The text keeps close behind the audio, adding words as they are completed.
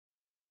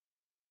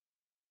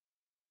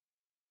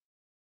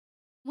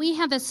We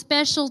have a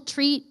special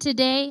treat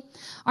today.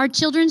 Our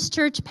children's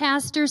church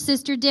pastor,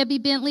 Sister Debbie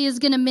Bentley, is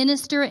going to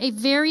minister a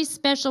very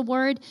special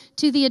word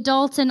to the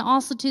adults and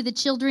also to the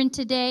children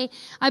today.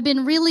 I've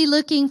been really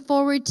looking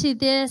forward to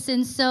this,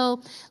 and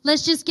so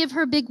let's just give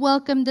her a big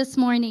welcome this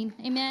morning.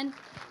 Amen.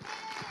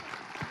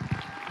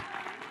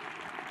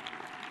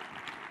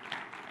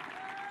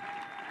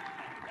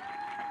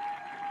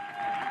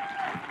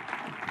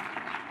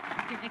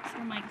 Your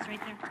extra mic's right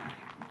there.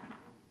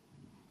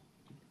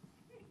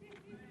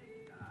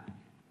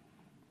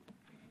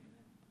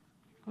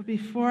 Well,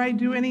 before I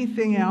do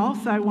anything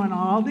else, I want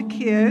all the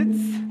kids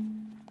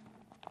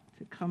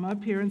to come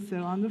up here and sit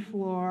on the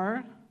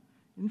floor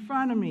in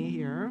front of me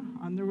here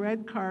on the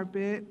red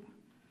carpet.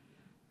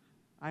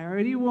 I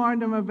already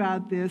warned them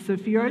about this.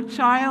 If you're a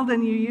child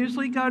and you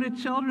usually go to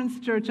children's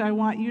church, I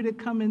want you to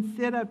come and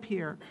sit up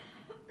here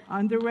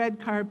on the red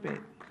carpet.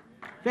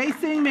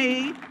 Facing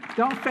me,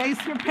 don't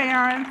face your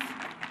parents.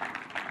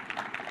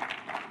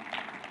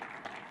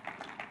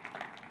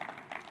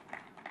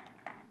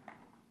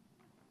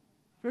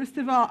 First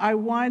of all, I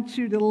want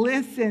you to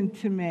listen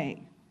to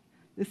me.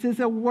 This is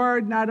a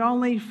word not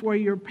only for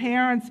your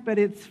parents, but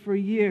it's for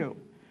you.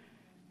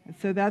 And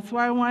so that's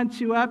why I want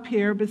you up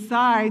here.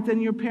 Besides,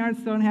 and your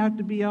parents don't have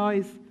to be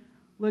always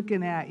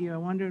looking at you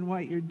and wondering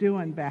what you're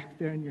doing back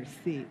there in your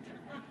seat.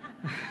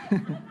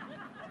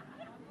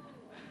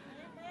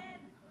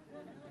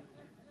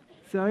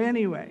 So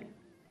anyway,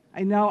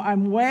 I know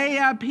I'm way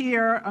up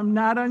here. I'm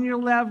not on your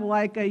level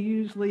like I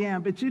usually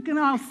am, but you can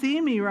all see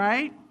me,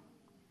 right?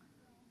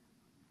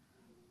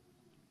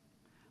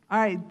 All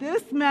right,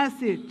 this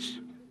message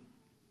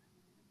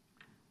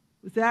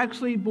was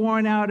actually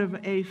born out of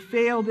a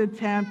failed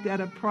attempt at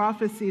a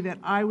prophecy that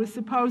I was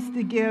supposed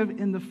to give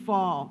in the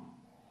fall.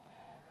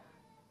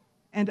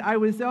 And I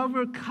was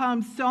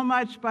overcome so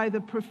much by the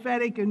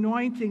prophetic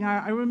anointing.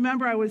 I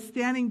remember I was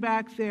standing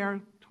back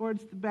there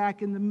towards the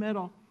back in the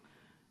middle,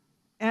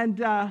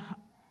 and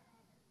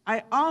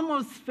I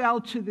almost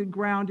fell to the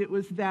ground. It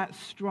was that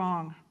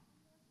strong.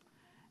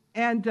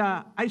 And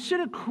I should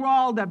have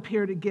crawled up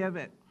here to give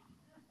it.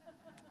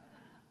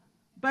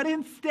 But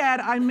instead,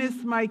 I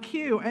missed my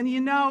cue. And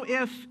you know,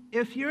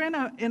 if you're in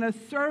a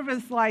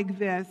service like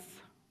this,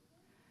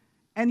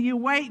 and you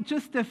wait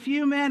just a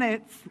few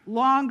minutes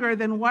longer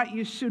than what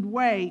you should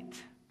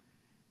wait,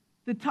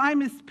 the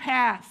time is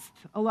past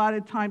a lot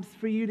of times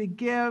for you to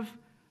give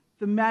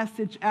the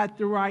message at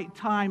the right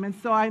time. And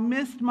so I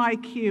missed my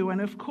cue. And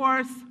of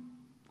course,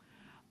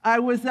 I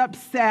was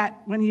upset.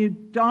 When you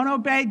don't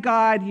obey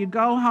God, you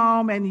go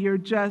home and you're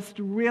just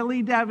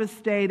really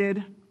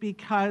devastated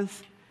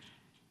because,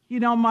 you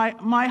know,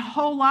 my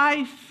whole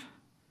life,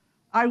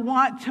 I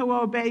want to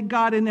obey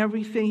God in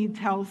everything He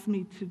tells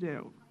me to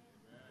do.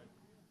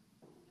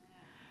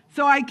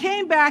 So I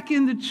came back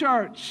in the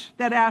church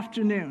that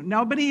afternoon.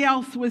 Nobody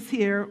else was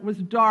here. It was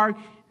dark.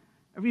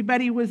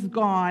 Everybody was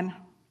gone.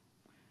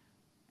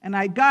 And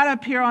I got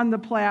up here on the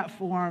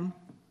platform,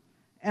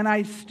 and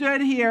I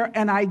stood here,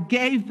 and I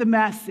gave the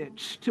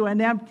message to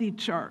an empty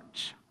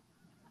church.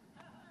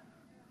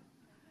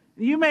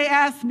 You may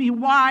ask me,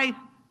 why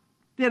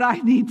did I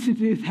need to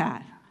do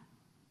that?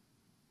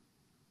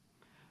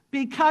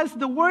 Because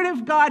the Word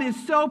of God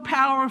is so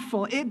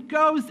powerful. It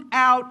goes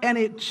out and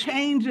it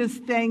changes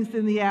things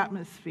in the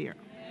atmosphere,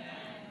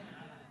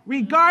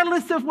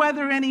 regardless of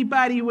whether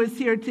anybody was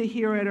here to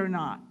hear it or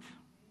not.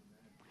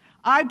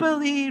 I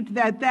believed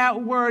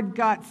that word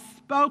got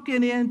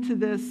spoken into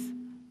this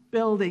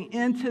building,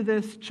 into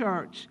this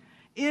church,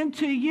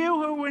 into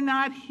you who were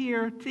not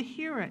here to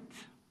hear it.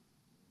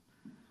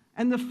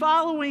 And the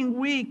following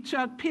week,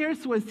 Chuck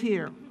Pierce was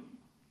here.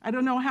 I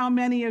don't know how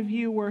many of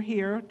you were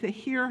here to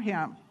hear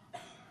him.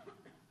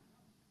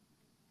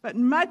 But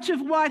much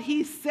of what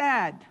he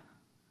said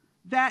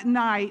that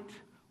night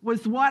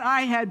was what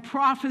I had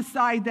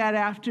prophesied that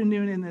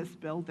afternoon in this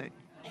building.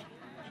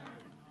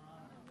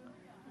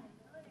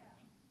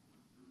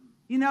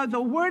 You know,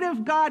 the Word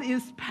of God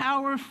is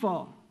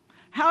powerful.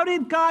 How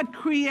did God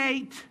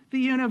create the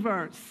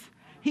universe?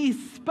 He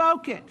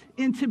spoke it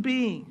into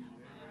being.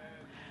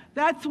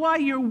 That's why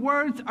your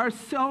words are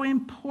so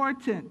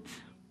important.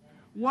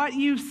 What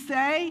you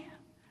say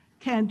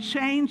can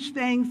change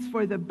things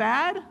for the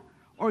bad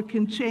or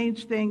can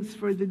change things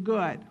for the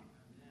good.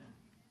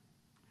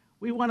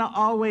 We want to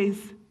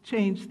always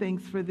change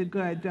things for the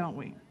good, don't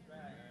we?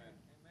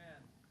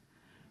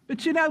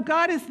 But you know,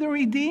 God is the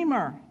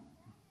Redeemer.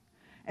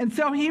 And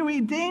so He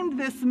redeemed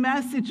this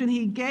message and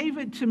He gave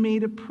it to me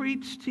to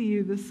preach to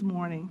you this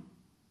morning.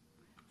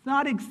 It's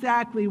not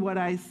exactly what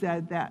I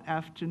said that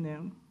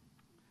afternoon,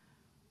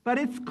 but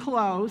it's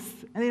close.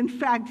 And in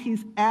fact,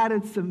 He's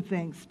added some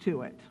things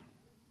to it.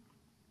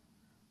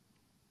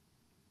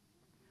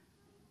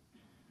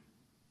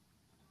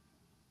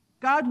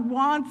 God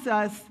wants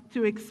us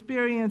to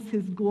experience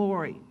His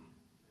glory. Amen.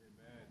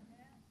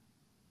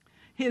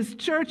 His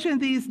church in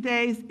these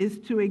days is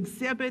to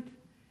exhibit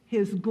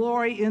His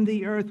glory in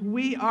the earth.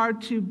 We are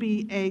to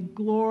be a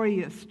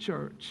glorious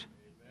church.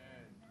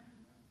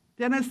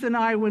 Amen. Dennis and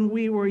I, when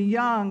we were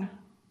young,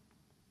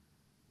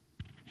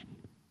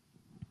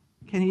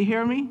 Can you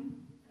hear me?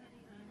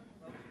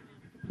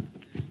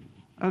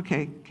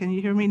 Okay, can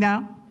you hear me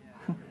now?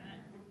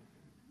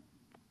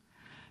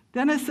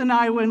 Dennis and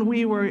I, when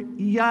we were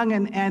young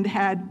and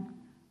had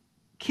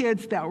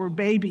kids that were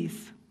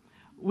babies,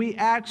 we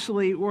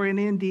actually were in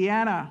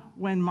Indiana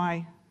when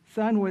my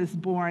son was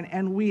born,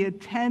 and we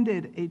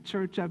attended a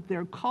church up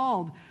there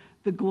called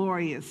the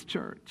Glorious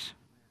Church.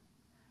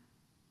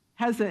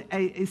 Has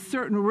a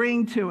certain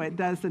ring to it,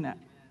 doesn't it?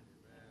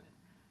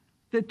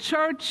 The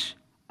church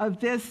of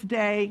this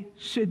day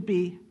should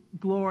be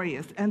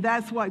glorious, and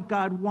that's what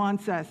God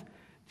wants us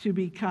to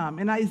become.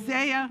 In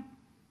Isaiah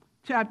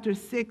chapter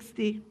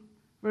 60,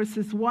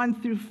 verses 1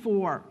 through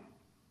 4,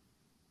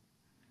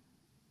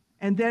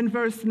 and then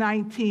verse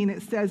 19,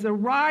 it says,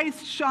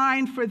 "Arise,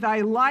 shine, for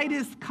thy light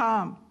is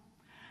come,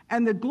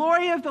 and the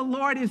glory of the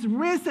Lord is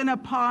risen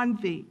upon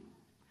thee.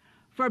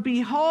 For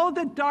behold,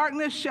 the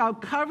darkness shall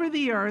cover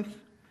the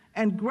earth,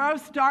 and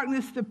gross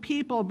darkness the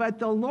people, but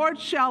the Lord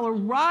shall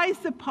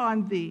arise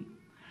upon thee,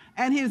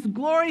 and his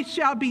glory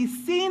shall be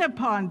seen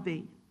upon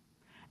thee.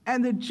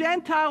 And the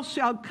Gentiles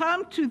shall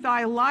come to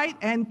thy light,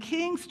 and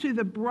kings to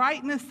the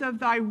brightness of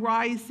thy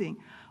rising.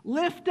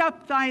 Lift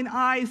up thine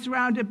eyes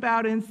round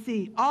about and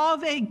see. All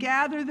they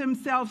gather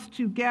themselves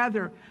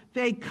together.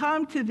 They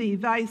come to thee.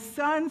 Thy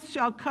sons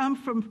shall come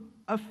from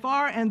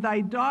afar, and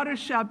thy daughters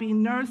shall be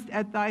nursed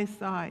at thy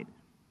side.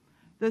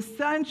 The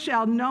sun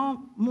shall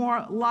no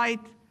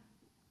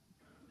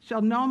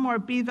more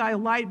be thy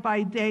light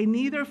by day,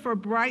 neither for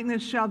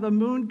brightness shall the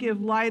moon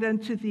give light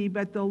unto thee,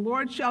 but the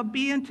Lord shall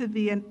be unto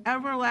thee an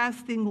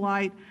everlasting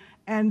light,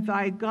 and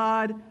thy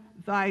God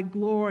thy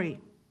glory."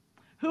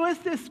 Who is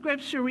this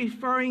scripture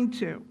referring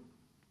to?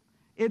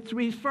 It's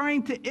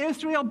referring to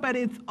Israel, but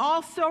it's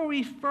also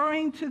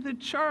referring to the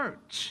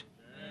church.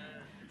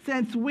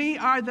 Since we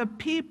are the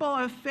people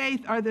of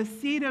faith, are the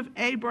seed of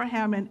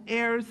Abraham and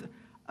heirs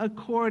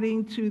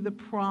according to the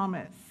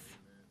promise.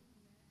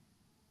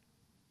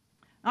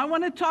 I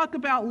want to talk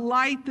about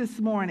light this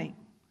morning.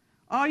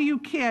 All you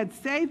kids,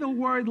 say the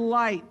word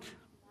light.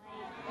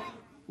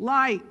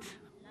 Light. Light.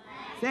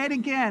 Say it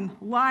again,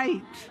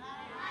 light.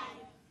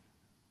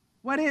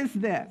 What is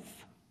this?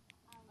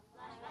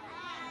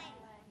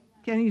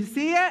 Can you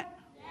see it?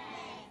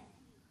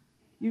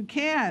 You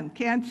can,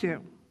 can't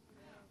you?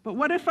 But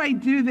what if I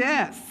do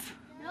this?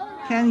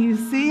 Can you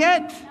see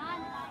it?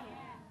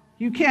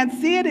 You can't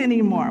see it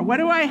anymore. What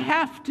do I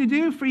have to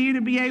do for you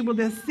to be able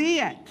to see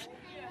it?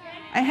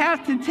 I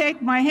have to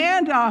take my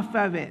hand off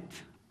of it.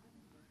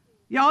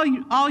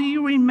 All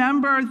you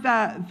remember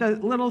the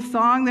little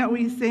song that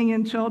we sing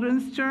in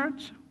children's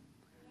church?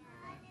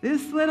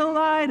 This little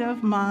light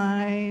of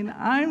mine,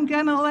 I'm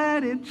gonna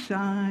let it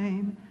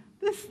shine.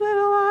 This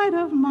little light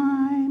of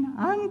mine,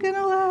 I'm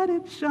gonna let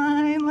it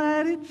shine,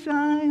 let it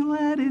shine,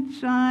 let it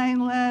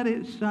shine, let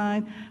it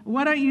shine.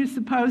 What are you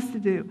supposed to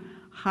do?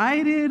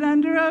 Hide it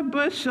under a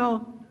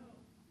bushel?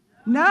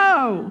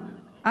 No,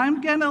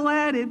 I'm gonna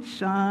let it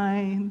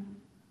shine.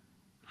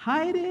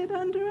 Hide it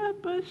under a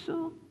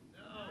bushel?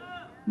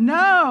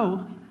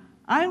 No,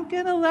 I'm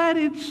gonna let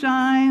it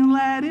shine,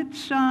 let it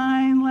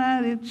shine,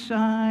 let it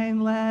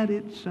shine, let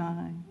it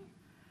shine.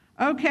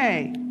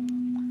 Okay,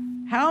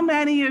 how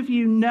many of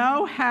you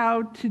know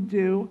how to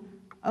do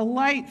a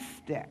light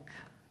stick?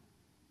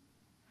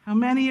 How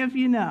many of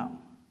you know?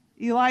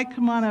 Eli,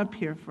 come on up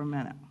here for a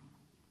minute.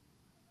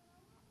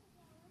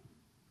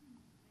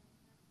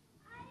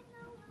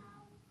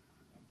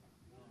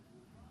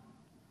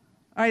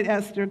 All right,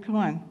 Esther, come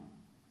on.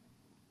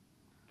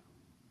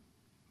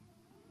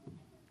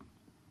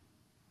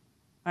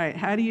 All right,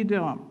 how do you do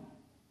them?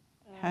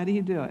 How do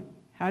you do it?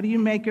 How do you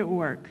make it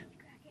work?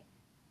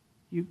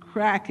 You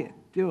crack it.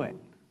 Do it.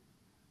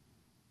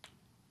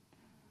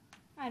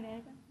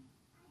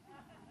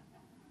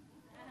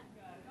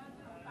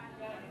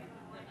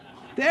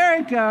 There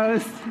it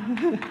goes.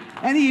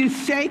 And you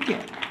shake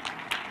it.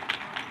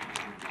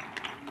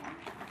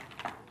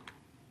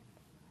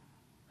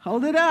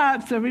 Hold it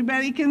up so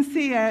everybody can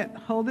see it.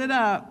 Hold it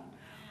up.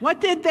 What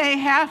did they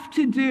have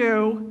to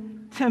do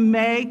to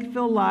make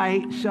the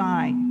light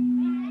shine?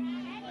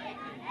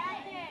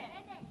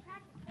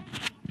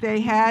 They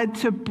had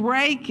to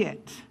break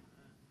it.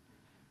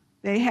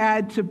 They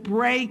had to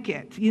break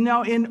it. You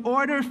know, in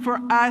order for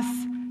us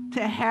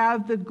to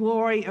have the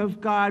glory of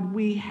God,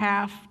 we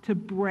have to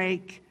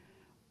break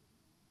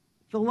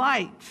the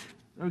light,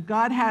 or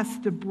God has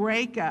to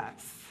break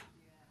us,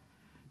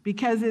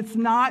 because it's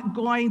not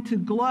going to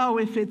glow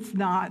if it's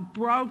not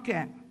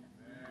broken.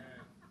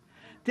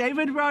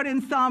 David wrote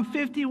in Psalm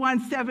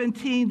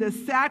 51:17, "The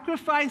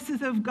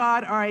sacrifices of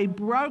God are a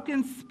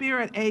broken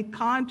spirit, a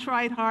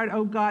contrite heart,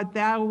 O God,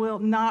 thou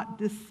wilt not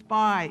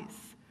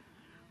despise."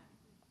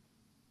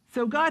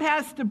 So God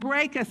has to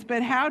break us,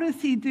 but how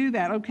does he do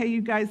that? Okay,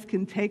 you guys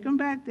can take them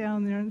back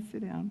down there and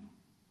sit down.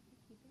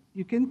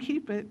 You can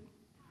keep it.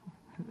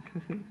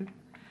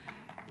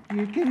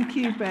 You can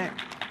keep it.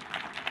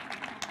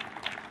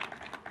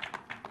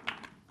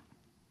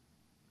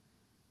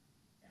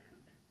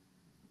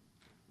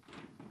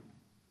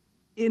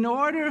 in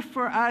order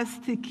for us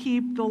to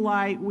keep the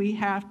light, we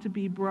have to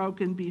be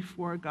broken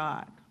before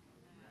God.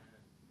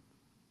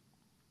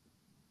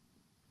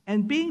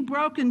 And being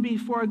broken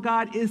before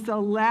God is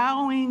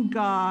allowing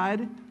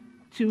God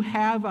to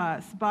have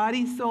us,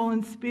 body, soul,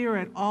 and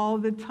spirit, all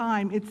the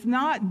time. It's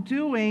not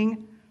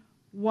doing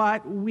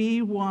what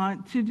we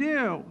want to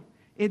do.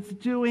 It's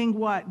doing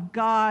what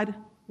God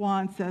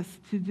wants us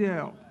to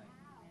do.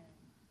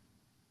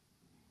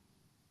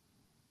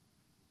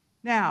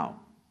 Now,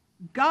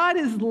 God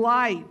is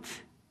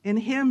light. In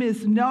him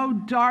is no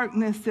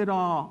darkness at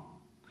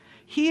all.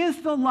 He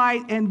is the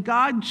light, and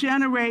God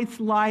generates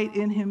light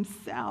in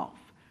himself.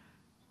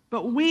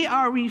 But we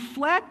are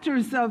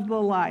reflectors of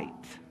the light.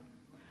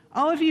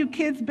 All of you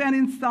kids been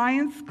in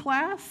science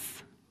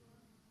class?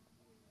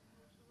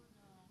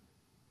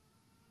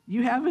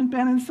 You haven't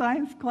been in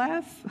science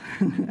class?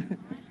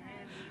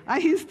 I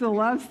used to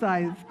love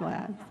science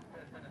class.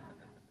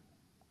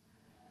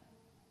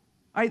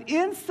 All right,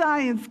 in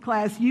science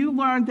class, you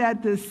learned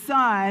that the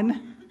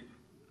sun,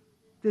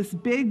 this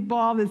big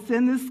ball that's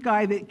in the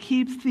sky that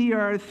keeps the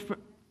earth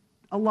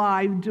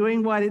alive,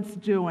 doing what it's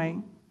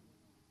doing,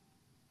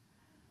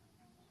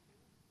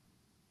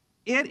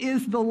 it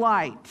is the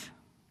light.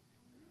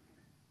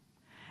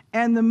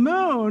 And the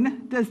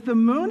moon, does the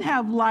moon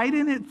have light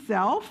in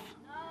itself?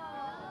 No.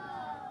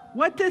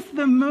 What does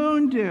the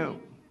moon do?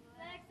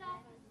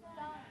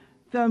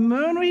 The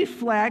moon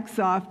reflects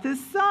off the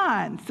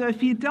sun. So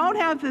if you don't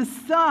have the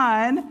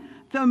sun,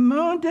 the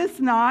moon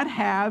does not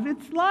have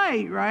its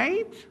light,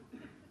 right?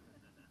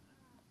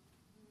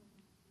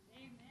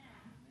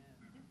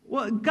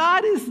 Well,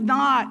 God is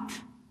not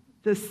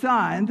the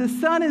sun. The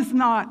sun is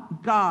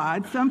not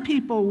God. Some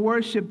people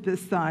worship the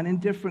sun in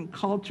different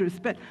cultures,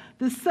 but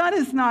the sun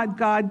is not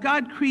God.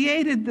 God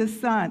created the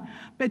sun.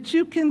 But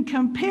you can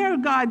compare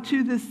God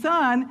to the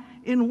sun.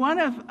 In one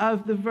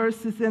of the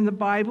verses in the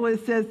Bible,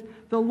 it says,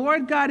 the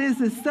Lord God is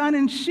a sun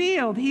and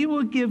shield. He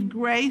will give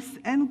grace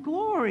and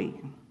glory.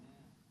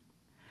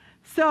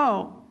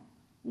 So,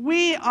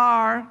 we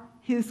are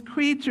his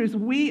creatures.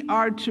 We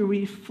are to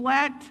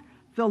reflect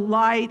the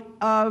light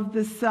of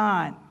the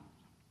sun.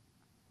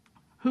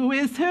 Who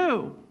is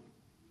who?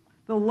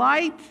 The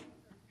light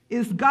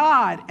is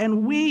God,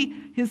 and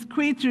we, his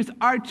creatures,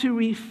 are to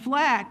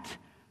reflect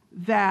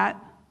that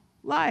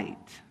light.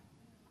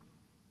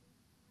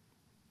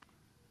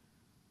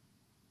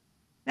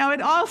 Now,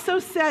 it also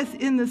says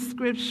in the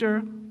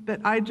scripture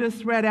that I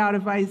just read out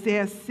of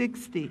Isaiah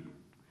 60,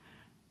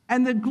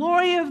 and the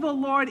glory of the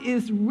Lord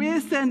is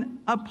risen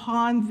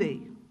upon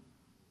thee.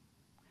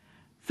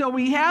 So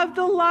we have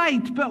the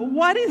light, but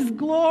what is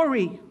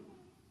glory?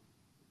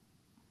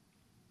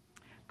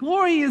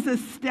 Glory is a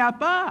step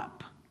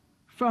up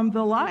from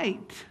the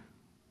light.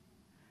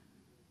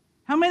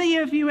 How many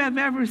of you have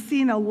ever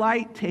seen a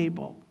light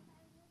table?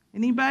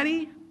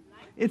 Anybody?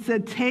 It's a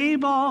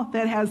table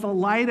that has a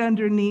light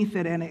underneath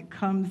it and it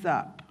comes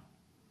up.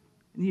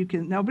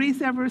 And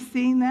nobody's ever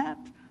seen that?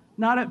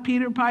 Not at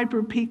Peter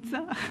Piper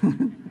Pizza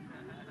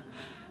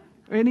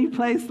or any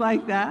place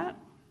like that.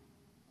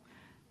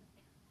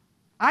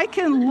 I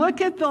can look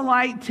at the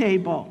light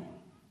table,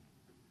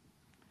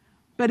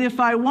 but if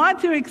I want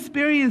to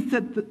experience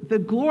the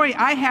glory,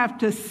 I have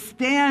to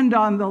stand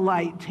on the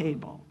light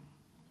table.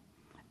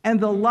 And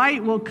the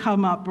light will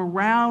come up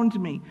around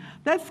me.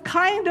 That's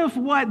kind of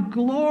what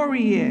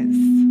glory is.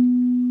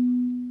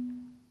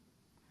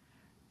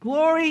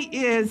 Glory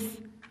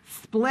is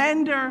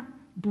splendor,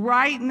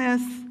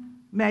 brightness,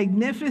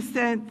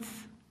 magnificence.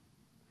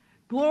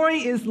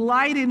 Glory is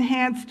light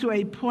enhanced to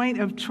a point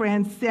of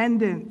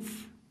transcendence.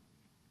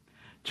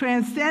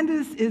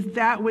 Transcendence is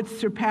that which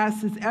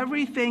surpasses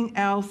everything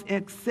else,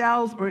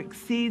 excels or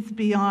exceeds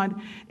beyond.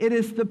 It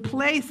is the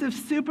place of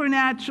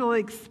supernatural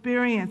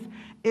experience.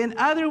 In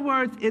other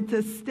words, it's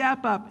a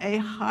step up, a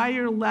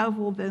higher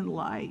level than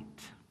light.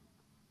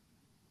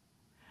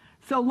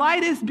 So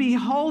light is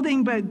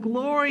beholding, but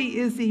glory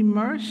is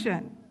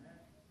immersion.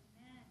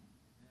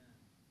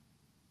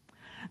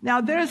 Now,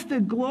 there's the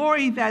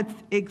glory that's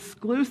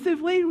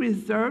exclusively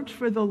reserved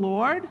for the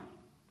Lord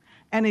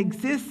and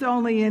exists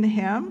only in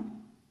him.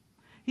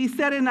 He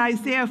said in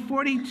Isaiah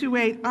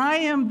 42:8, I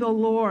am the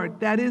Lord,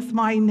 that is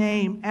my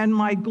name, and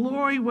my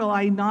glory will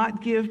I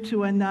not give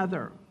to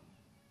another.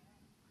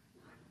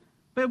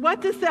 But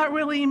what does that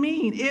really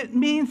mean? It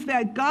means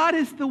that God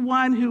is the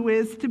one who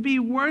is to be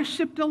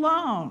worshiped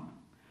alone.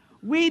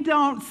 We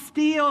don't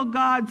steal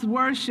God's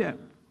worship.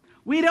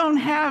 We don't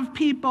have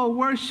people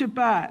worship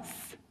us,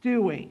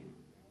 do we?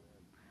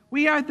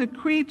 We are the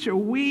creature.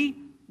 We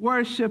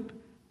worship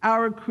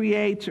our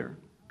Creator,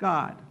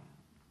 God.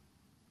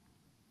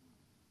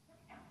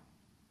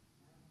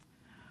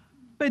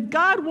 But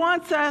God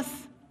wants us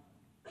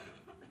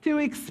to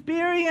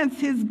experience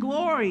his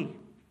glory.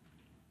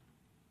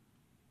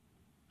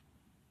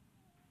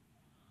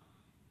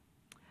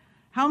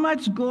 How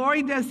much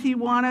glory does he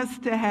want us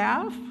to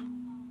have?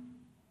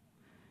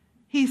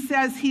 He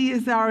says he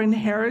is our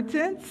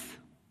inheritance.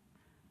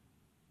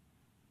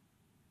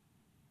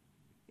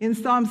 In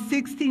Psalm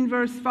 16,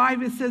 verse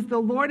 5, it says, "The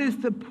Lord is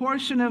the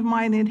portion of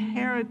mine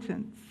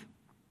inheritance."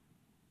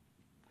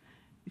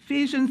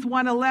 Ephesians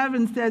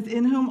 1:11 says,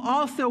 "In whom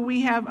also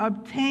we have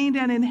obtained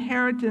an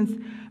inheritance,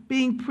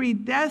 being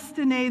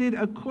predestinated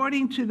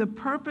according to the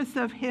purpose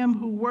of him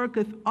who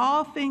worketh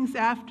all things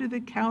after the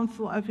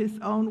counsel of his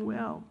own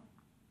will."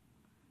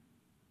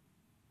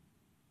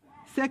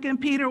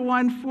 2 Peter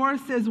 1:4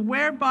 says,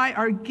 "Whereby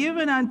are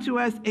given unto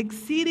us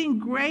exceeding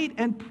great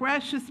and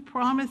precious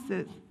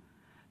promises,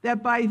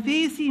 that by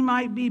these ye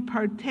might be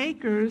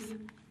partakers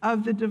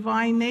of the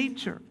divine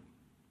nature."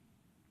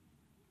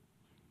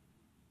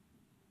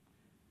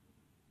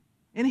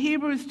 In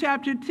Hebrews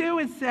chapter 2,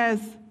 it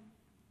says,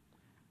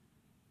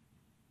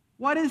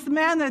 "What is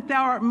man that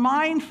thou art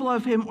mindful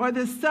of him, or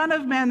the son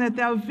of man that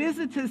thou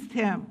visitest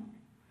him?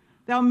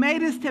 Thou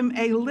madest him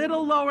a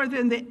little lower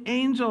than the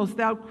angels.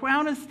 Thou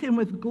crownest him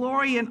with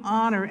glory and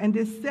honor, and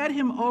didst set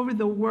him over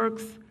the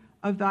works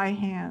of thy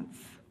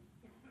hands."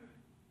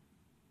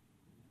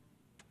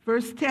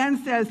 Verse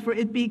 10 says, "For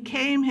it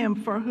became him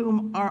for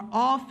whom are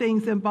all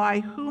things, and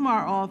by whom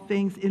are all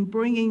things, in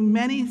bringing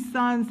many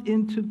sons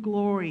into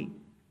glory."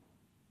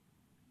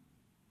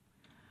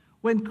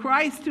 When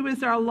Christ, who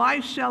is our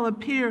life, shall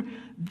appear,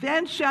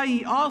 then shall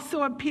ye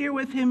also appear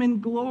with him in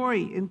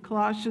glory. In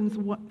Colossians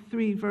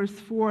 3, verse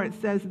 4, it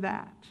says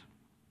that.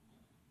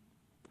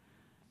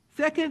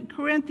 2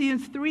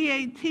 Corinthians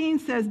 3:18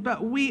 says,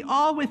 "But we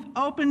all with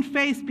open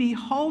face,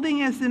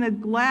 beholding as in a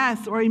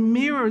glass or a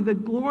mirror the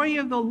glory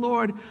of the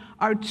Lord,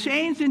 are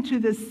changed into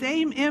the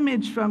same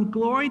image from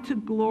glory to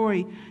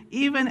glory,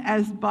 even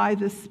as by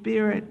the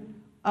Spirit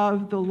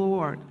of the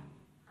Lord."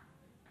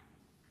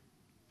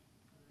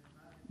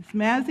 Is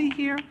Mazzy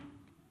here?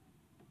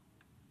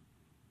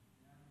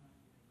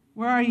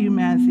 Where are you,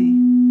 Mazzy?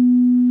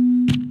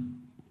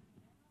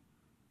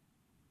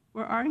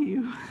 Where are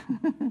you?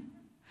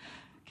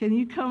 Can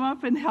you come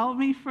up and help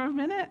me for a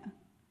minute?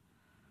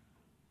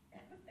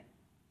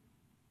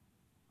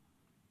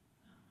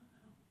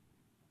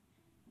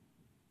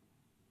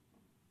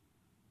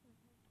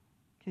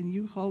 Can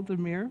you hold the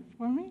mirror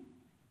for me?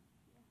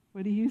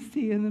 What do you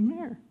see in the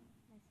mirror?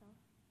 Myself.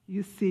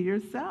 You see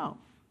yourself.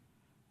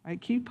 All right,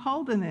 keep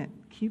holding it.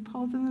 Keep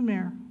holding the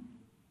mirror.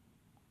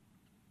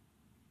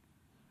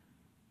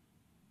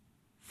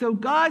 So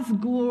God's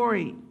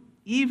glory,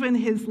 even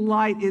his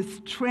light, is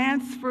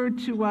transferred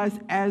to us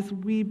as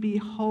we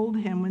behold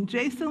him. When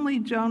Jason Lee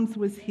Jones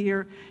was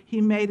here,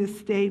 he made a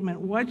statement,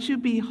 "What you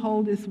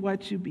behold is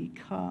what you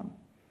become."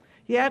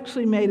 He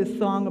actually made a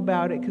song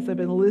about it because I've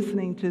been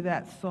listening to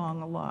that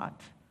song a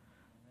lot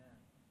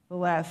the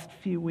last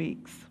few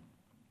weeks.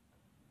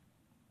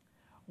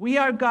 We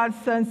are God's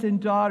sons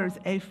and daughters.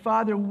 A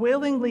father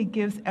willingly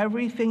gives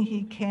everything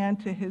he can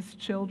to his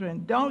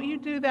children. Don't you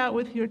do that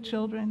with your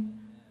children?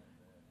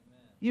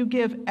 You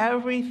give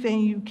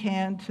everything you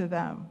can to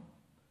them.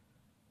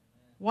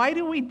 Why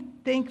do we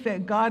think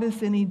that God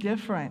is any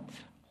different?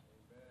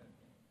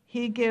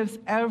 He gives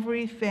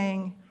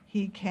everything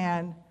he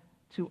can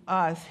to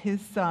us,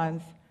 his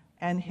sons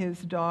and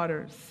his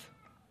daughters.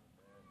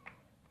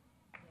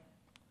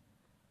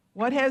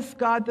 What has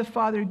God the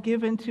Father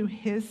given to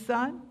his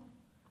Son?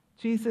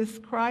 Jesus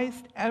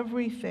Christ,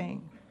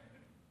 everything.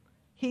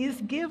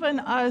 He's given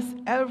us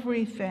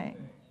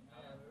everything.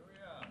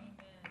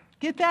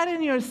 Get that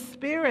in your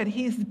spirit.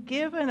 He's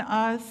given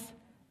us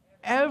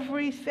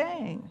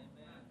everything.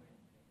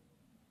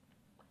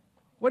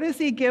 What has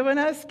he given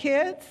us,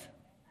 kids?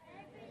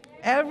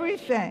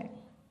 Everything.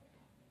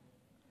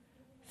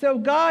 So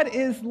God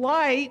is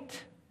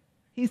light.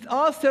 He's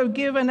also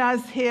given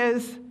us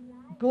his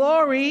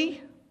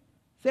glory.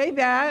 Say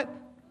that.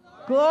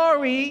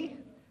 Glory.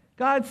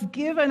 God's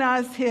given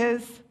us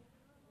his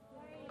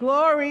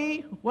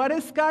glory. What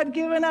has God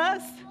given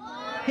us?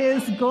 Glory.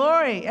 His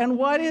glory. And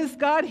what is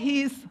God?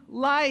 He's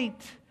light.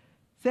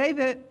 Say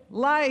that.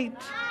 Light.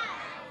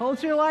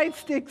 Hold your light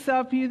sticks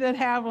up, you that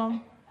have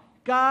them.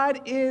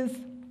 God is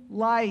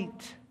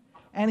light.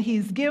 And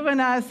he's given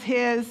us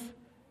his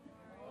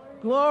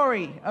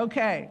glory.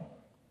 Okay.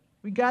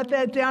 We got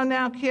that down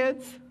now,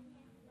 kids?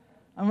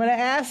 I'm going to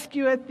ask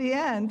you at the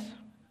end.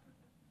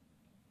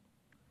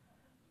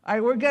 All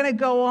right, we're going to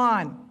go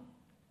on.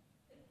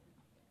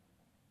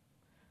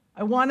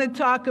 I want to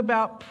talk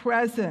about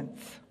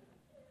presence.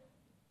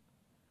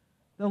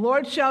 The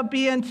Lord shall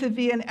be unto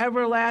thee an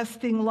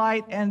everlasting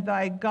light, and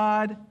thy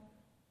God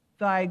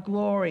thy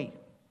glory.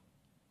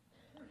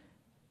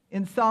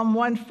 In Psalm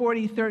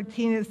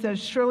 140:13, it says,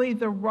 "Surely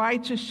the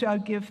righteous shall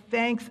give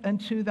thanks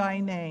unto thy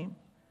name.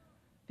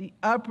 The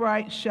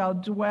upright shall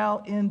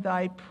dwell in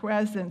thy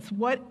presence."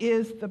 What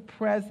is the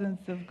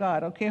presence of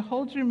God? Okay,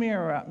 hold your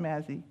mirror up,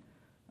 Mazzy.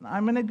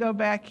 I'm going to go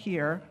back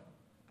here.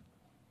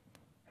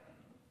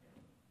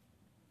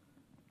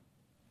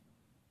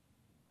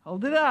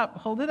 Hold it up,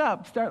 hold it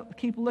up.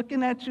 Keep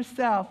looking at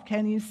yourself.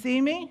 Can you see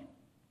me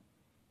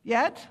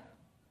yet?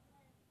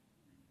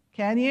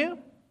 Can you?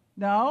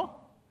 No?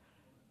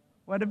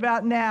 What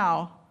about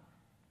now?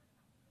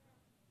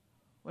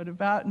 What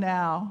about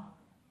now?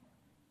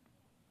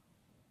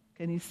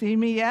 Can you see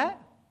me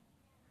yet?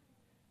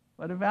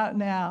 What about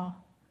now?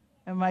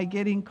 Am I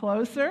getting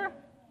closer?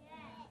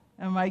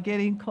 Am I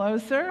getting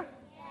closer?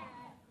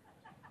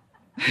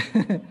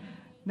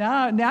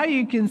 Now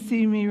you can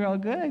see me real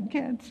good,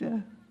 can't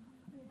you?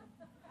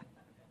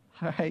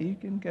 All right, you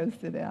can go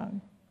sit down.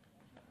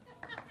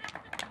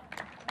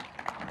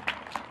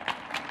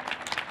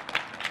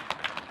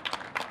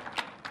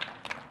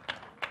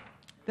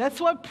 That's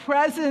what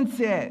presence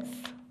is.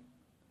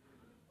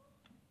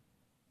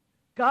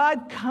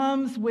 God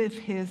comes with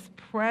his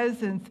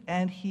presence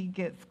and he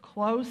gets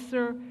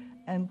closer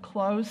and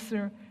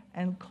closer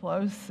and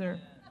closer.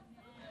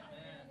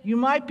 You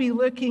might be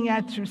looking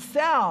at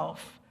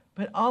yourself,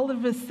 but all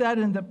of a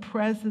sudden the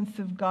presence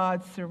of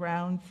God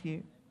surrounds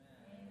you.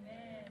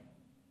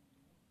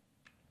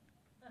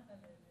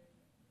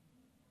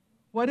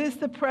 What is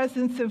the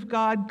presence of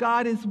God?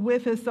 God is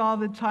with us all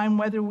the time,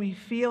 whether we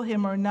feel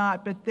him or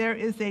not, but there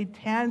is a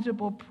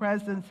tangible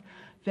presence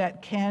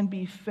that can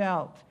be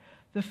felt.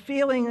 The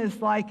feeling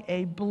is like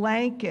a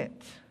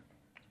blanket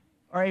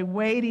or a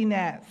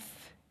weightiness.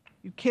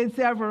 You kids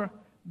ever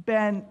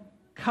been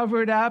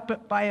covered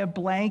up by a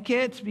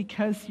blanket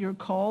because you're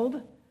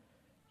cold?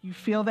 You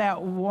feel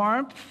that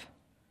warmth?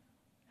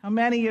 How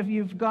many of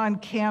you have gone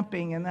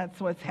camping and that's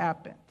what's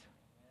happened?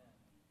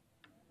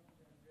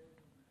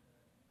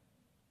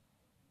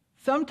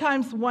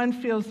 Sometimes one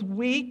feels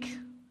weak.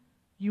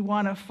 You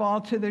want to fall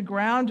to the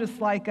ground,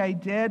 just like I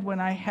did when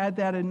I had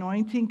that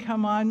anointing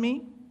come on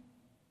me.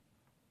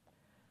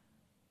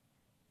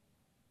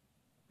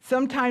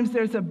 Sometimes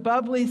there's a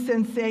bubbly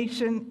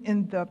sensation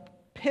in the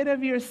pit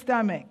of your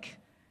stomach.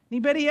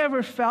 Anybody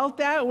ever felt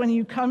that when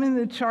you come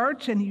into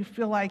church and you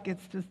feel like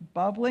it's just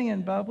bubbling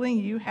and bubbling?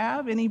 You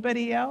have?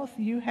 Anybody else?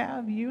 You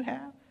have? You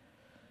have?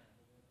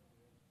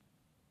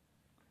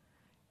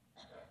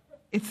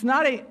 It's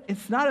not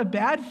a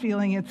bad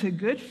feeling, it's a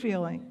good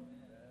feeling.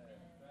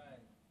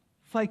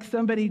 It's like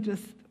somebody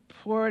just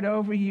poured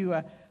over you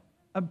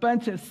a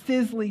bunch of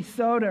sizzly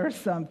soda or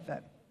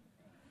something.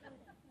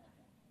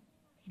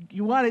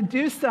 You want to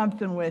do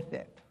something with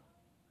it.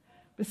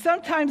 But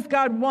sometimes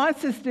God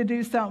wants us to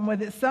do something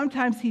with it.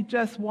 Sometimes he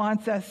just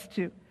wants us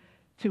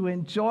to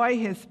enjoy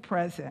his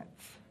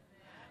presence.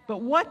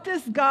 But what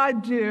does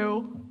God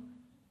do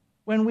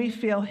when we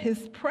feel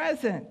his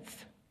presence?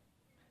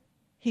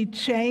 He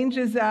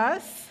changes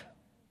us.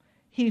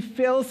 He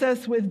fills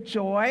us with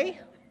joy.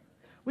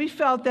 We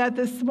felt that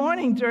this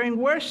morning during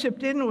worship,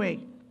 didn't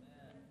we?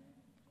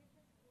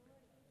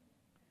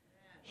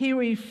 He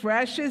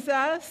refreshes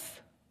us.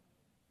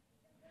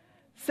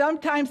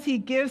 Sometimes he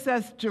gives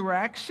us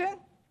direction.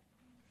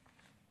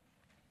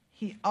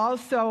 He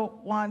also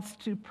wants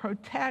to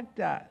protect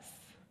us.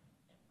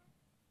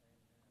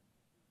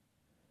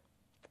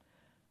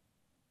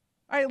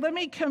 All right, let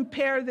me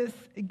compare this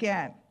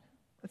again.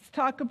 Let's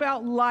talk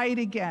about light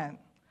again.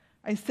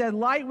 I said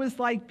light was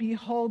like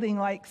beholding,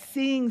 like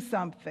seeing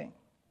something.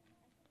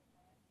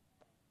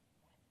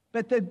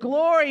 But the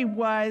glory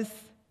was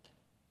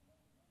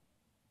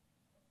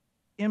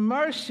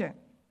immersion.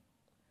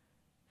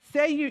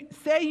 Say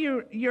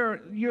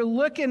you're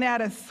looking at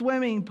a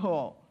swimming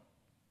pool.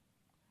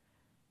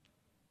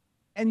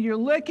 And you're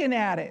looking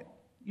at it.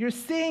 You're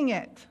seeing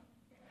it.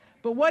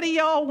 But what do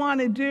y'all want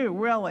to do,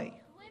 really?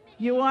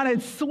 You want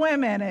to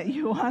swim in it.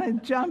 You want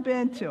to jump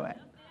into it.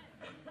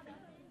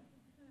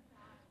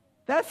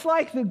 That's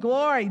like the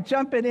glory,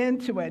 jumping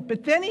into it.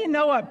 But then you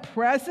know what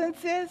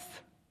presence is?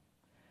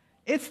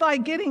 It's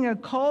like getting a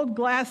cold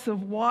glass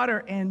of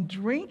water and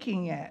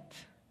drinking it.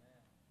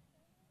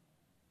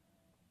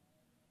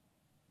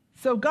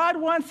 So God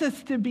wants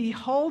us to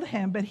behold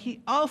him, but he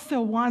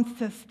also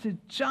wants us to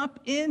jump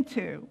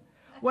into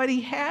what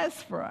he has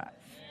for us.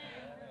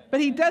 But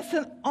he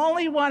doesn't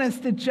only want us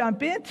to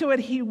jump into it,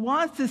 he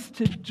wants us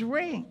to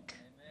drink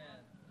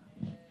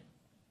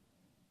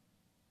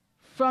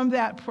from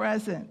that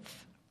presence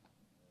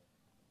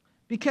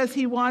because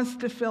he wants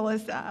to fill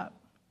us up.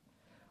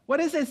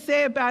 What does it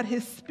say about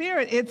his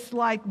spirit? It's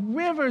like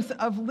rivers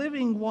of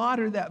living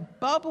water that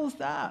bubbles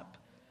up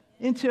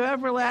into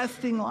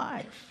everlasting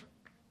life.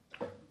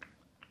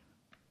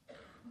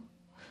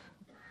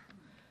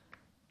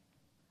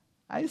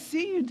 I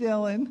see you,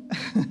 Dylan.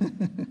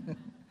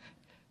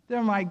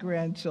 They're my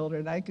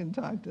grandchildren. I can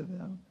talk to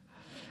them.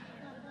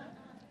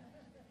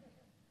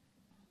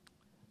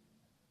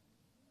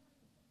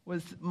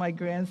 Was my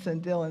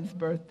grandson Dylan's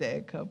birthday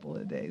a couple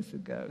of days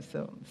ago.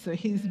 So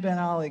he's been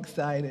all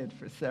excited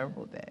for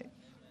several days.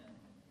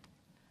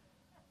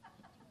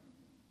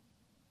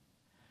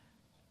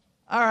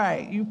 All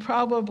right, you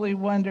probably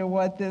wonder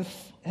what this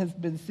has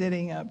been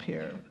sitting up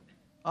here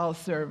all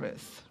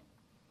service.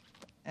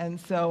 And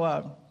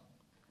so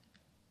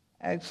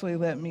actually,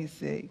 let me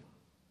see.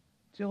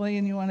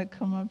 Julian, you want to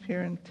come up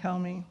here and tell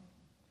me?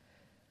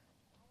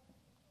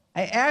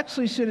 I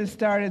actually should have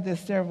started this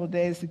several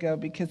days ago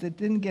because it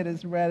didn't get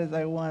as red as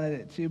I wanted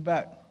it to,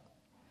 but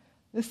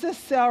this is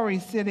celery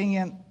sitting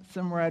in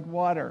some red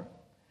water.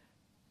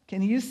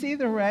 Can you see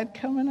the red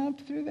coming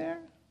up through there?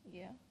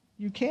 Yeah.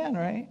 You can,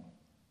 right?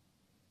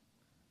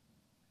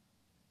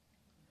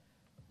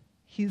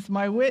 He's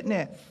my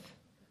witness.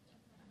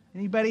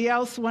 Anybody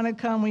else want to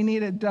come? We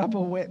need a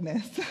double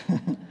witness.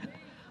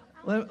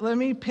 Let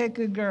me pick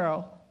a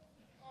girl.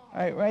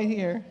 All right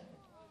here.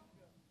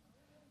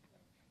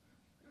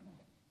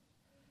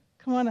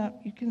 Come on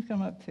up. You can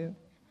come up too.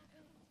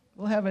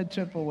 We'll have a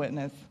triple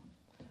witness.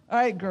 All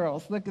right,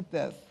 girls, look at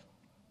this.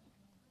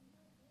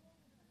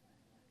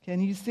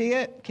 Can you see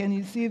it? Can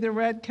you see the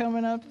red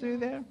coming up through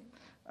there?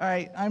 All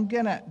right, I'm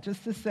going to,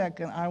 just a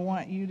second, I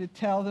want you to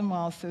tell them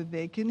all so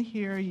they can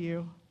hear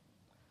you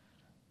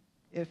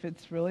if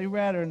it's really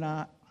red or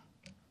not.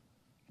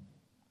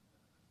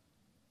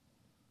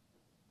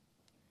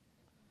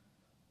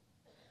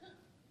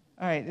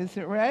 All right, is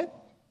it red?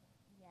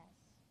 Yes.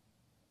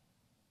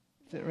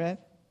 Is it red?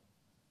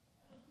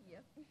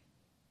 Yep. Is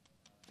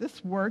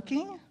this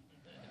working?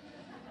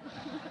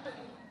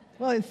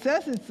 Well, it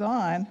says it's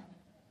on.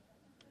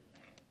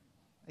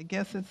 I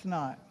guess it's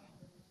not.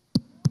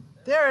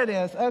 There it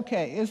is.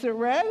 Okay, is it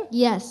red?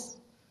 Yes.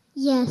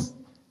 Yes.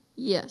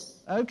 Yes.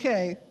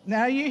 Okay,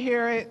 now you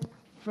hear it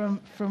from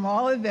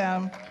all of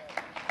them.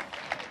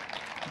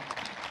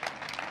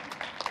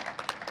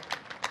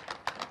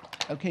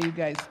 Okay, you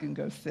guys can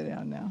go sit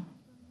down now.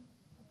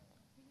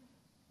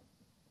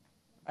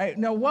 All right,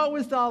 now what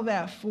was all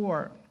that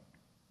for?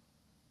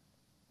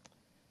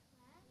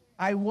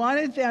 I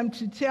wanted them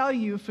to tell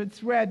you if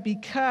it's red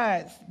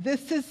because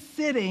this is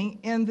sitting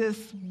in this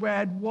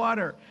red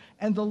water.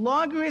 And the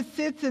longer it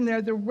sits in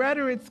there, the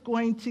redder it's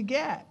going to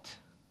get.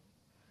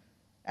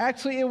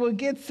 Actually, it will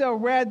get so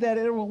red that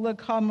it will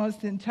look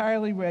almost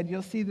entirely red.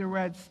 You'll see the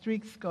red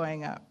streaks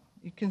going up.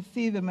 You can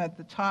see them at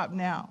the top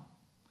now.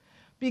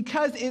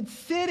 Because it's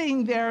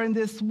sitting there in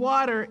this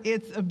water,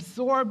 it's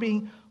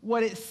absorbing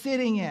what it's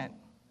sitting in.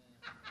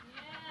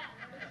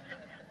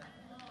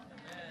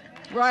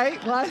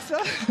 Right, Liza?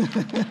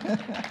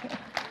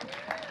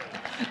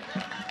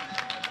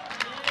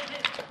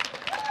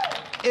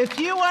 If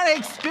you want to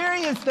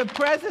experience the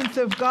presence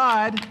of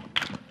God,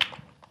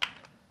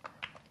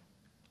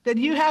 then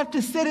you have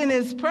to sit in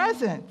His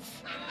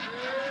presence.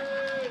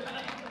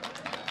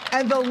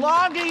 And the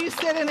longer you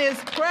sit in His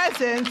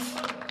presence,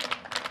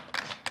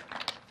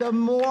 the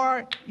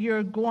more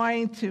you're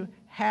going to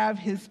have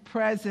His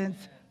presence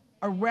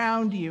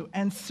around you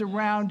and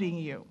surrounding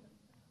you.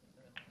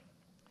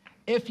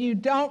 If you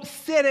don't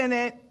sit in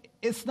it,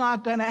 it's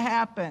not going to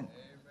happen.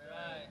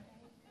 Amen.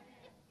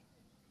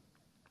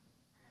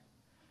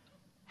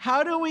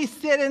 How do we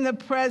sit in the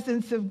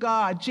presence of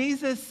God?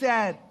 Jesus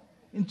said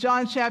in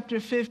John chapter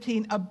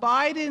 15,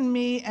 "Abide in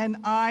me and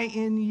I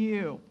in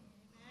you."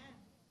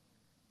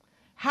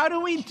 How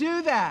do we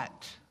do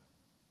that?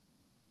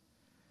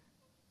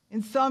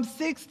 In Psalm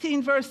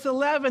 16, verse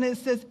 11, it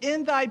says,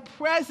 "In thy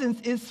presence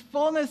is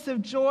fullness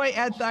of joy.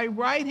 At thy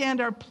right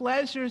hand are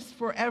pleasures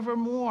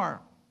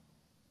forevermore."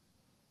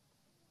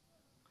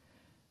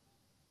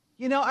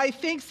 You know, I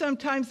think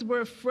sometimes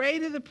we're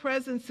afraid of the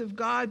presence of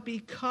God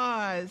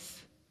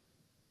because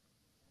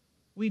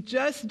we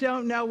just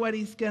don't know what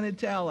He's going to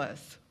tell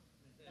us.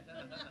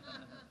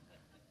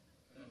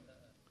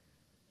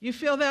 You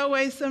feel that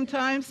way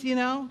sometimes, you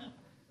know?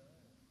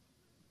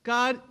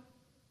 God,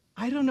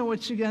 I don't know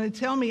what you're going to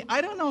tell me. I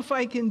don't know if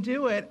I can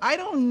do it. I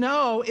don't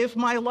know if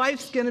my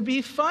life's going to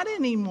be fun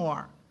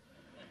anymore.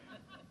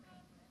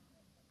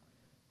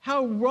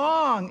 How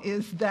wrong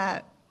is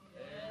that?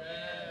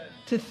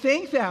 To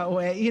think that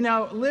way. You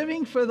know,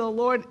 living for the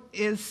Lord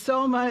is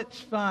so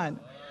much fun.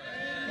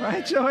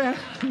 Right, Joanne?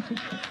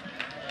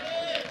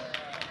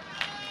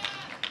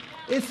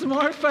 It's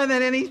more fun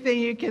than anything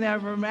you can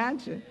ever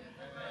imagine.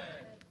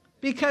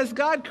 Because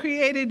God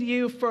created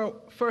you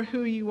for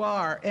who you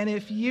are. And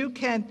if you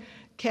can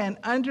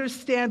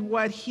understand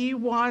what He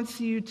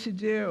wants you to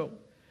do,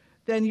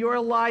 then your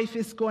life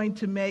is going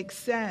to make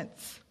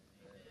sense.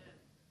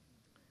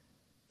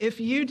 If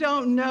you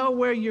don't know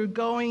where you're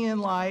going in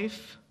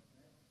life,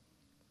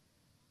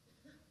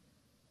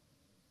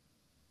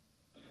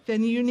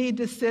 then you need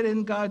to sit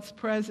in God's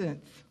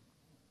presence.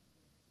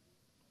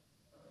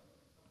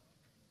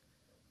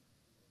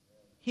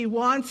 He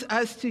wants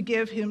us to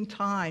give Him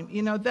time.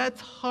 You know,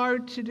 that's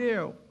hard to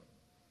do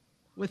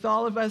with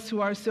all of us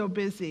who are so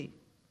busy,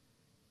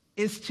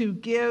 is to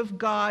give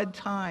God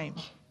time.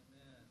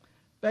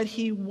 But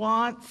He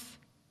wants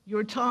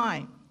your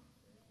time.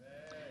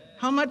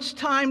 How much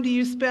time do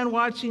you spend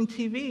watching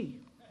TV?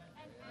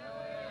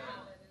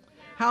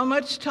 How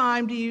much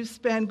time do you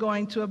spend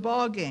going to a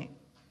ball game?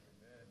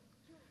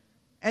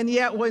 And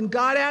yet when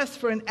God asks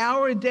for an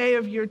hour a day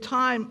of your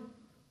time,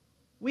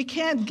 we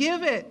can't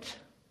give it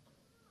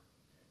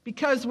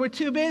because we're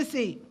too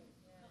busy.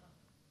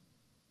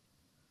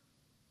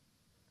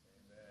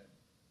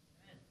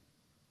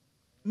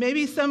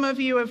 Maybe some of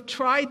you have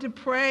tried to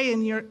pray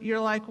and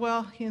you're like,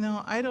 well, you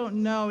know, I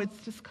don't know. It's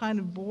just kind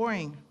of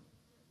boring.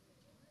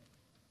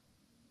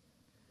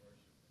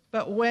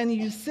 But when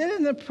you sit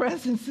in the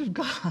presence of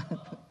God,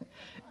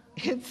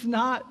 it's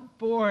not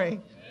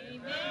boring.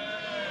 Amen.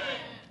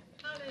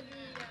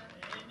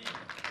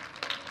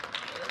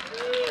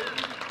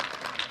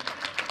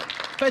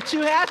 But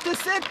you have to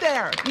sit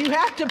there. You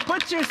have to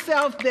put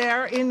yourself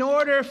there in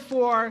order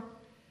for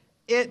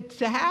it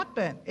to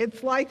happen.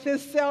 It's like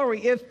this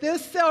celery. If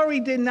this celery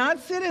did not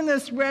sit in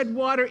this red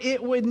water,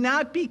 it would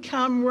not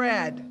become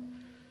red.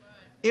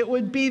 It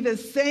would be the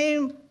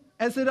same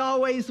as it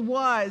always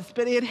was,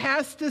 but it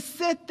has to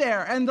sit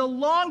there. And the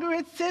longer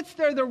it sits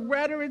there, the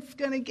redder it's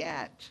going to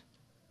get.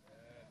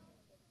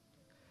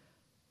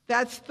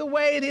 That's the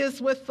way it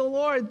is with the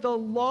Lord. The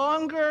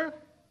longer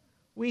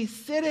we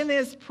sit in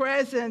his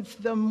presence,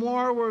 the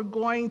more we're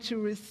going to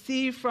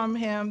receive from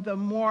him, the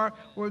more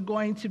we're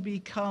going to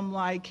become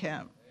like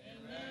him.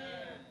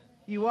 Amen.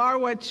 You are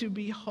what you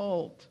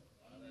behold.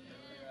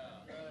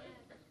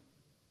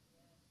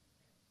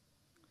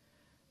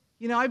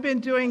 You know, I've been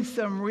doing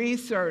some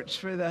research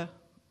for the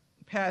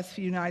past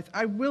few nights.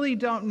 I really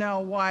don't know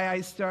why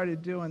I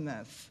started doing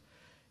this.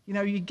 You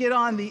know, you get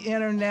on the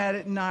internet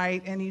at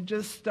night and you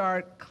just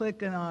start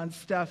clicking on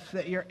stuff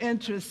that you're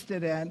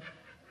interested in.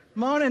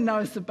 Mona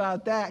knows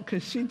about that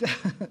because she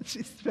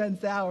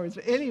spends hours.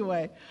 But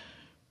anyway,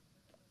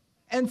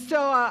 and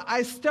so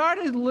I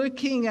started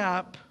looking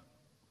up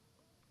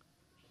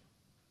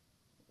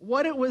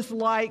what it was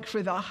like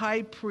for the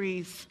high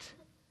priest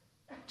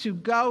to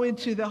go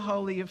into the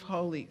Holy of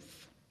Holies.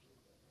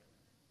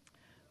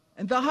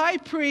 And the high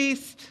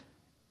priest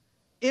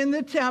in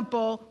the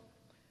temple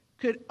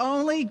could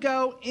only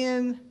go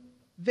in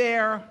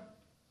there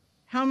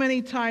how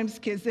many times,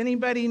 kids?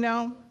 Anybody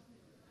know?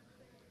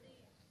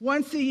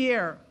 Once a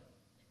year.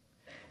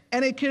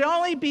 And it could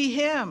only be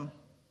him.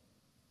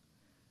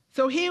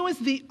 So he was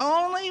the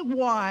only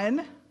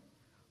one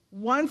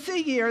once a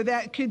year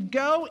that could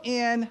go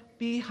in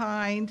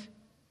behind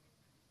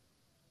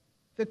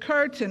the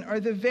curtain or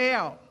the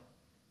veil.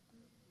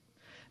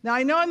 Now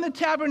I know in the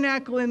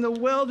tabernacle in the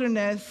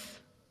wilderness,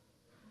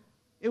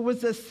 it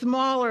was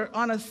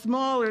on a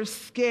smaller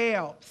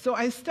scale. So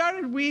I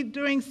started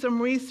doing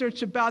some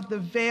research about the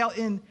veil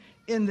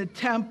in the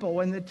temple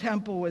when the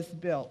temple was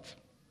built.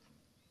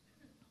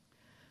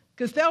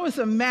 Because that was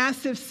a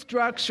massive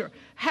structure.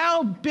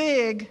 How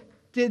big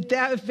did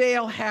that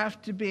veil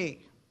have to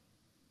be?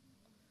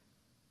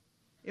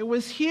 It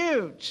was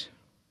huge.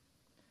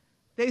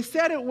 They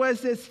said it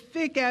was as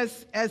thick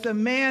as a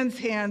man's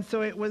hand,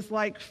 so it was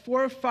like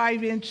 4 or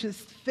 5 inches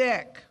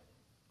thick.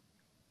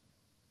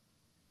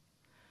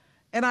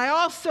 And I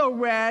also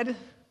read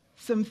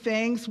some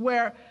things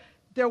where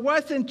there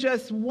wasn't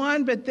just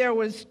one, but there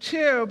was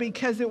 2,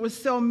 because it was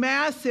so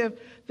massive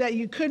that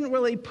you couldn't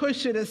really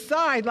push it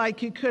aside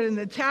like you could in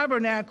the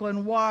tabernacle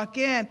and walk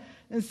in.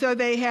 And so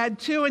they had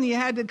 2, and you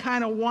had to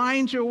kind of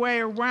wind your way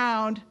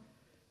around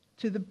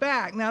to the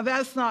back. Now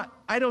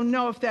I don't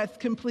know if that's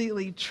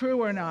completely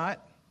true or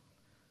not.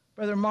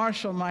 Brother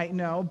Marshall might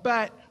know,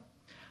 but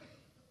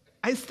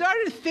I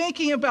started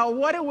thinking about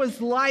what it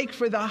was like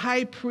for the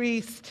high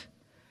priest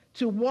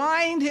to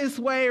wind his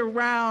way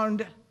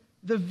around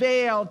the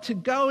veil to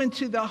go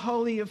into the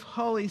Holy of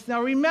Holies.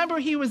 Now remember,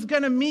 he was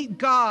going to meet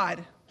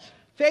God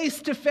face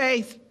to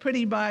face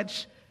pretty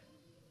much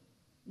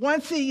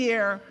once a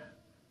year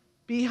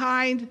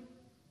behind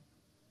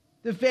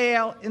the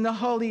veil in the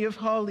Holy of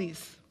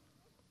Holies.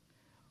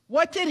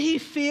 What did he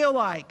feel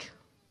like?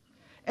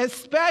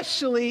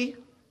 Especially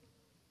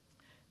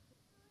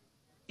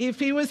if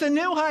he was a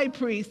new high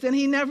priest and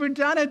he never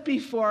done it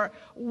before.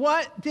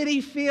 What did he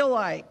feel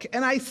like?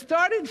 And I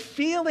started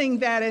feeling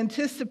that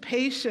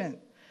anticipation,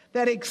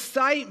 that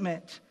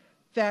excitement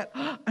that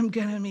I'm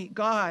going to meet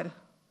God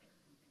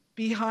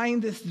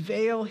behind this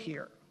veil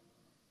here.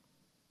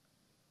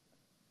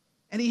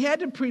 And he had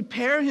to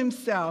prepare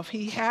himself.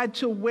 He had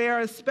to wear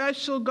a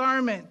special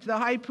garment. The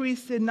high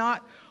priest did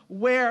not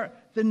wear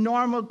the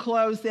normal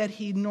clothes that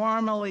he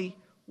normally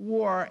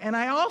wore. And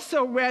I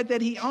also read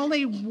that he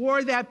only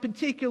wore that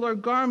particular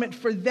garment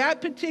for that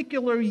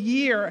particular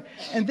year,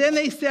 and then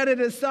they set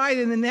it aside,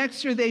 and the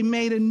next year they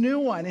made a new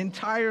one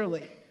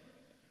entirely.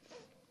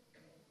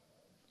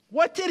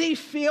 What did he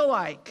feel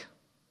like?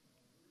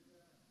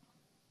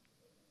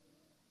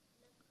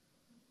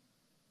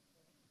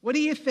 What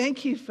do you think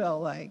he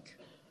felt like?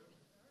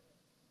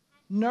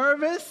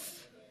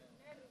 Nervous?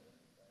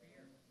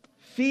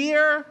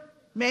 Fear?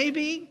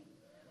 Maybe?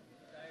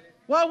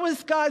 What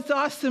was God's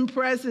awesome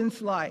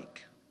presence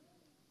like?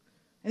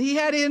 And he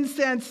had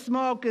incense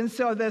smoke, and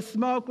so the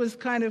smoke was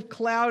kind of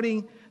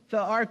clouding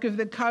the Ark of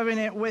the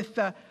Covenant with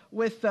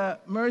the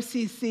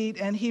mercy seat,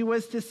 and he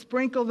was to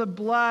sprinkle the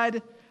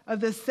blood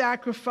of the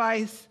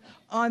sacrifice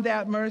on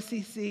that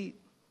mercy seat.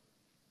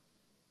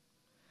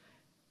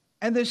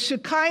 And the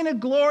Shekinah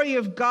glory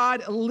of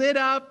God lit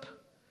up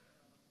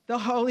the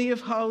Holy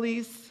of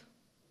Holies.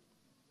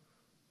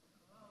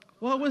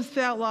 What was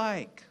that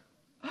like?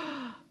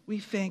 We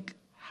think,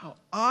 how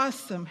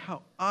awesome,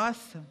 how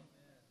awesome.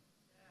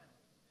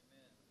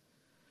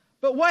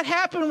 But what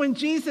happened when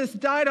Jesus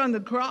died on the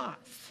cross?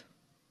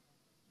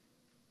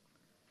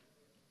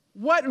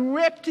 What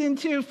ripped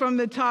into from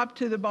the top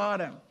to the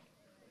bottom?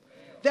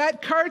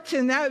 That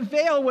curtain, that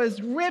veil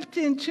was ripped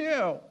in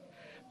two,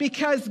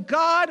 because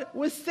God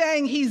was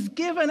saying he's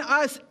given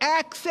us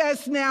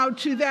access now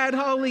to that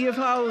Holy of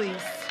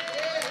Holies.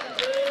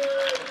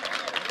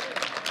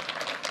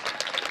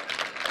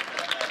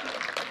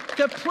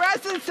 The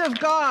presence of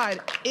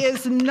God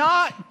is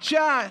not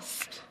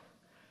just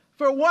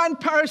for one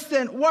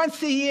person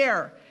once a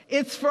year.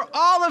 It's for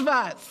all of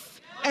us.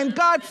 And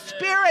God's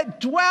Spirit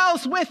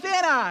dwells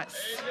within us.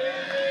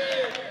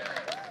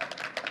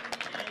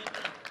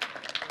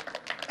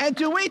 And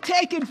do we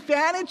take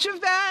advantage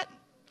of that?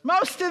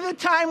 Most of the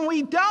time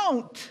we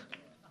don't.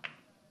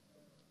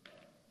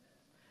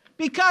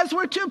 Because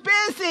we're too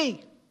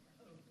busy.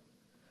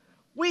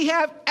 We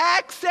have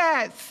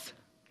access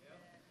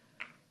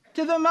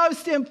to the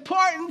most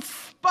important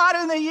spot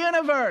in the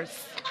universe.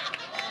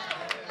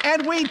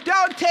 And we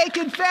don't take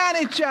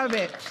advantage of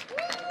it.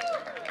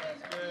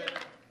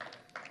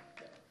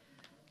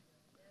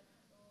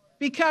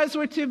 Because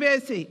we're too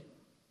busy.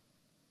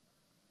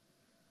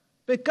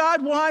 But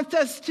God wants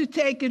us to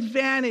take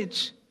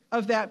advantage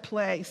of that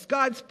place.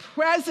 God's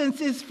presence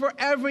is for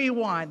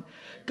everyone.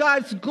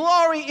 God's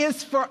glory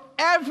is for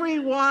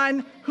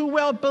everyone who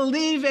will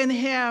believe in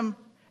him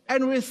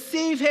and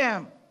receive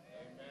him.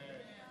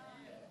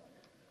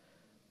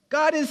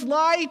 God is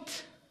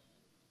light.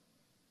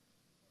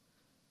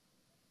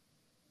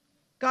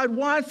 God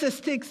wants us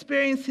to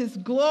experience his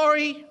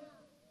glory.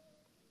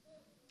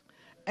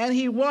 And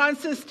he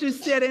wants us to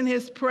sit in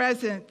his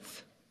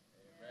presence.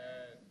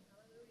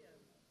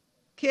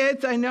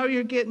 Kids, I know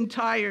you're getting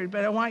tired,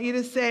 but I want you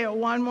to say it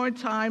one more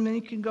time, then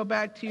you can go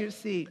back to your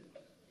seat.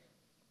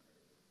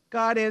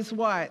 God is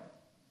what?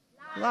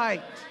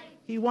 Light.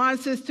 He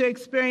wants us to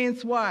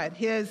experience what?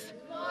 His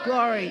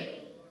glory.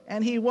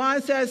 And he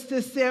wants us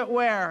to sit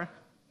where?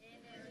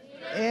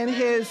 In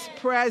his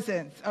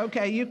presence.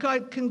 Okay, you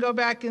can go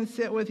back and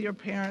sit with your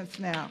parents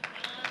now.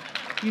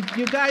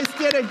 You guys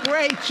did a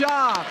great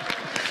job.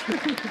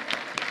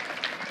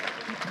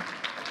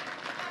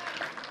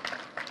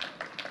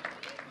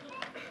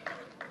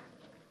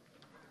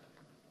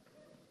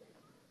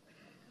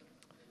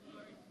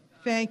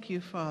 Thank you,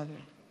 Father.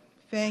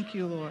 Thank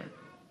you, Lord.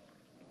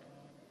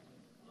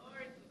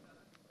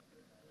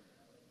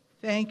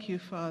 Thank you,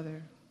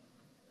 Father.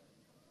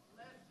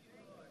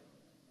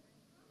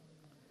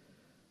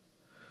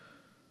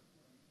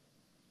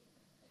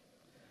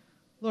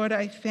 Lord,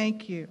 I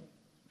thank you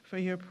for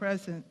your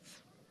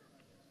presence.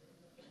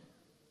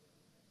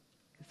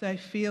 Because I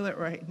feel it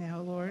right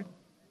now, Lord.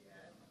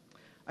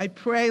 I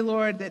pray,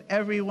 Lord, that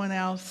everyone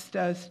else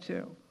does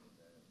too.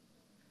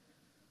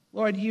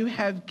 Lord, you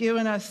have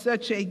given us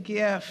such a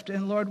gift,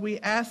 and Lord, we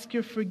ask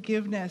your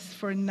forgiveness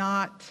for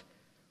not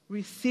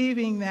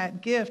receiving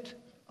that gift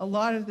a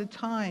lot of the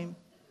time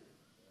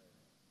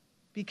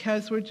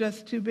because we're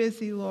just too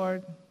busy,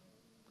 Lord,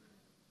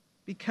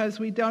 because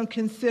we don't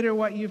consider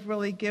what you've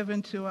really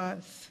given to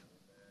us.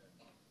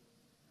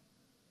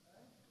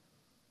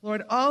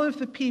 Lord, all of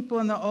the people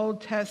in the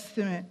Old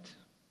Testament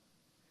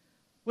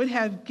would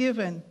have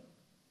given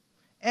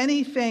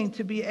anything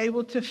to be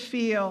able to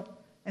feel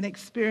and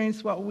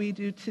experience what we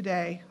do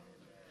today.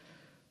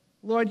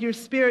 Lord, your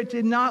Spirit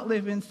did not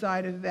live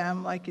inside of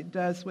them like it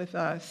does with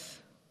us.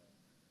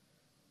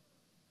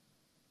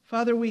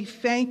 Father, we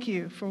thank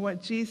you for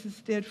what Jesus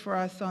did for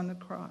us on the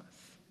cross.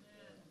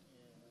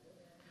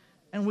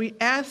 And we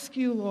ask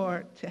you,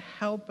 Lord, to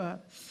help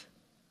us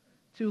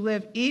to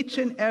live each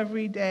and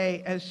every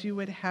day as you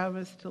would have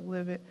us to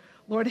live it.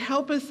 Lord,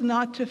 help us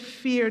not to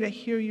fear to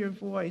hear your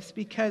voice,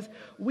 because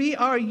we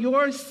are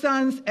your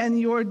sons and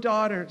your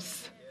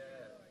daughters.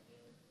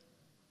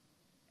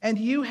 And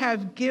you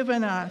have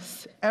given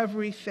us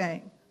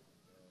everything.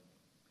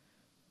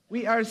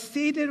 We are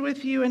seated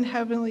with you in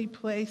heavenly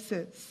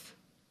places.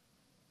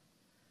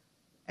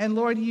 And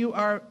Lord, you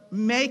are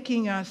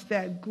making us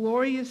that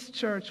glorious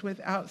church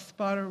without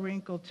spot or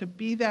wrinkle, to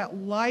be that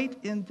light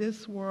in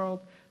this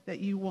world that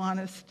you want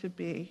us to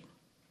be.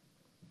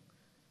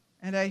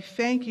 And I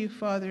thank you,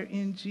 Father,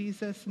 in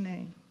Jesus'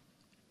 name.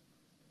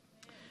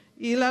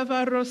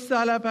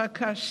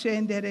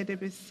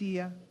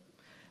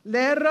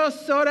 Lero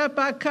sora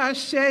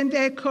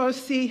bakashende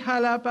kosi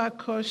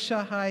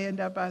halabakosha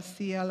hayenda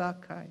basia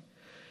lakai.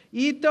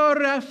 Ito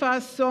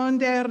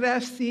rafasonde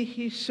refsi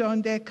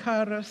hishonde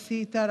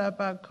karosita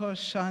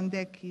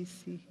rabakoshande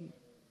kisihi.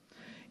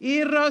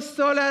 Iro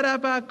sola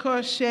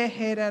rabakoshe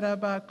hera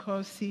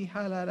rabakosi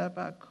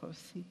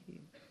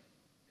halarabakosihi.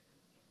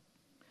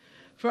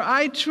 For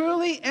I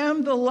truly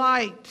am the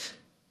light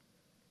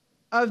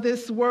of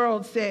this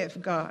world, saith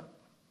God.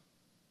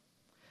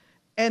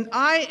 And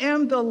I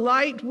am the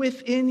light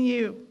within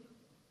you.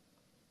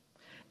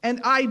 And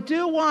I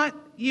do want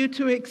you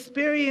to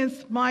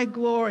experience my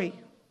glory.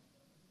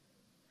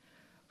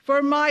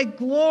 For my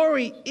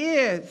glory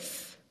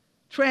is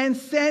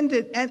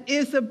transcendent and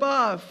is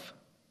above.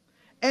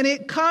 And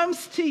it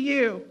comes to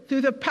you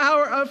through the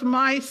power of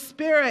my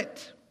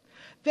Spirit.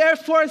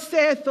 Therefore,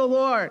 saith the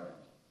Lord,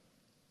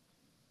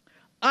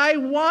 I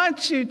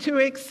want you to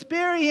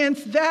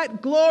experience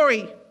that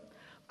glory.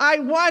 I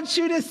want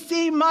you to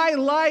see my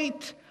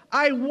light.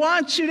 I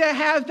want you to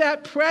have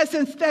that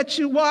presence that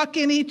you walk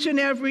in each and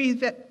every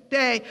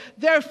day.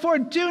 Therefore,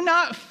 do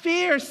not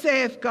fear,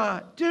 saith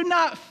God. Do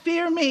not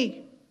fear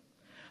me.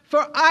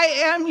 For I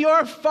am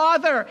your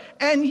Father,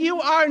 and you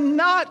are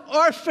not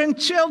orphan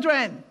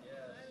children.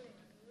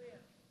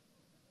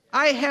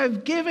 I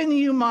have given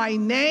you my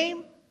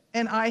name,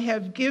 and I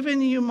have given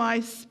you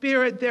my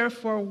Spirit.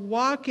 Therefore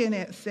walk in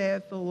it,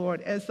 saith the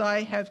Lord, as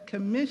I have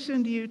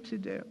commissioned you to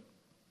do.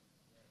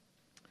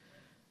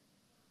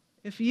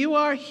 If you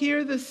are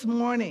here this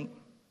morning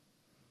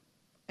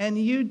and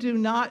you do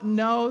not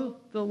know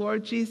the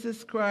Lord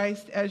Jesus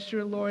Christ as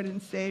your Lord and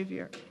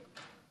Savior,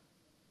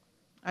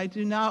 I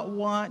do not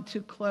want to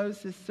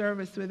close this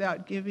service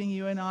without giving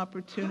you an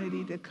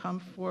opportunity to come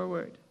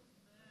forward.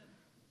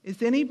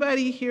 Is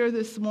anybody here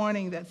this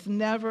morning that's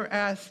never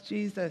asked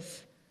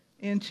Jesus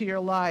into your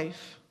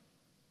life?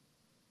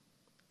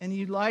 And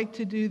you'd like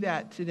to do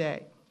that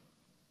today?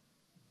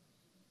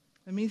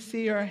 Let me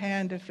see your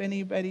hand if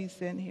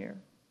anybody's in here.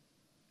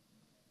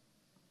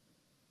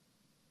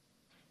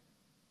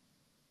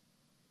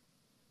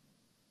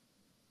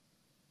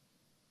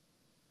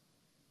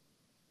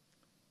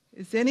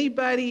 Is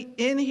anybody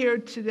in here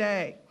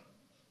today?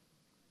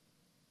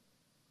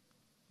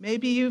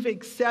 Maybe you've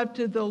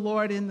accepted the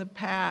Lord in the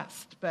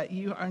past, but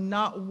you are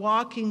not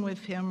walking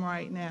with him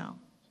right now.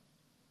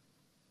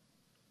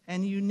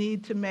 And you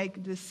need to make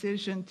a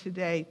decision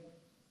today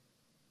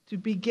to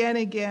begin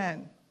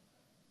again.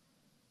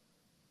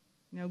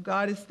 You know,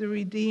 God is the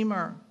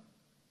Redeemer.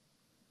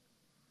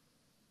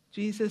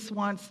 Jesus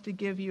wants to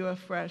give you a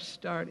fresh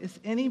start. Is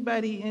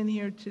anybody in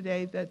here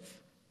today that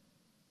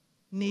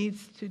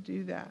needs to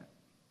do that?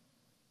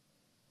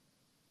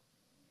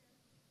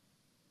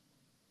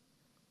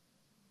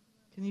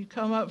 Can you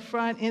come up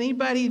front?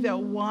 Anybody that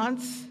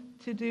wants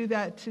to do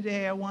that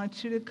today, I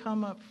want you to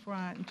come up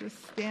front and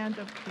just stand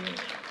up here.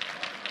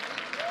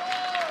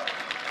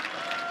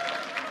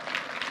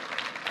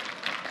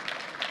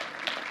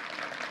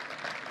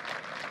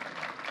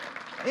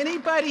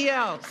 Anybody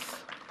else?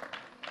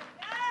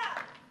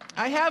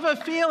 I have a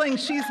feeling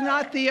she's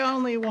not the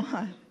only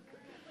one.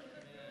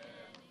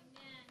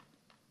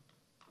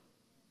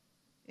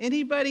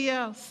 Anybody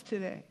else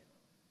today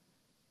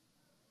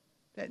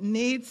that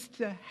needs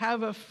to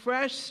have a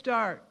fresh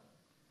start?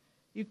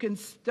 You can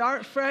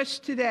start fresh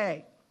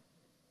today.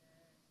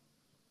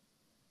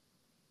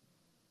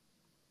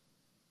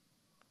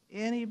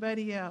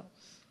 Anybody else?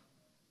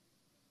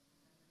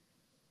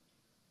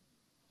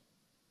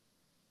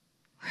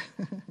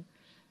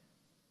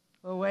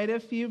 We'll wait a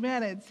few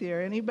minutes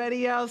here.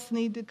 Anybody else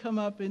need to come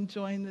up and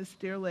join this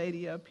dear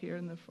lady up here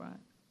in the front?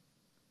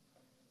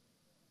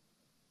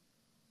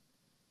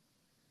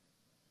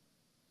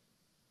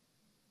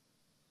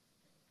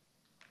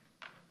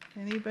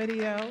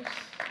 Anybody else?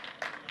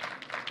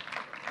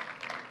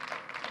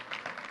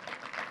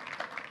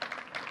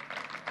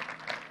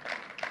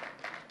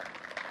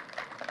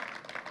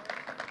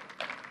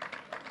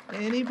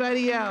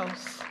 Anybody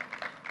else?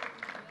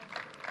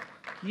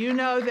 You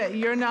know that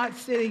you're not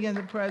sitting in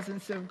the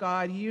presence of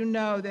God. You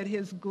know that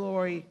his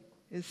glory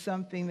is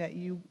something that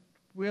you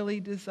really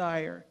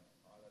desire.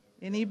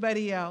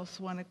 Anybody else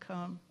want to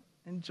come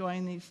and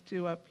join these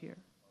two up here?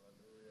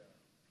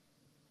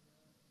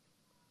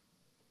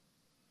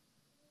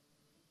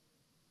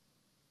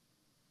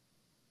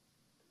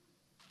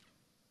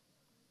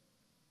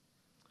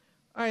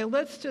 All right,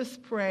 let's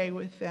just pray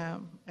with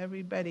them.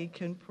 Everybody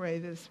can pray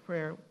this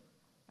prayer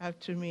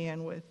after me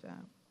and with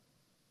them.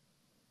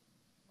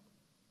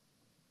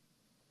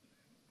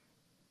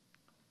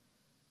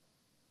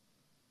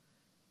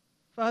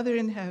 Father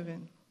in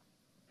heaven,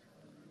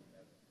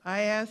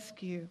 I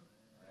ask you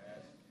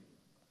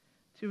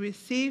to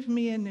receive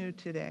me anew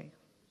today.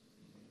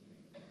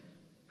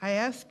 I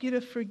ask you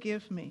to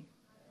forgive me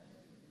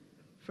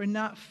for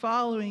not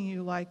following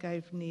you like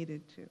I've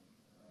needed to.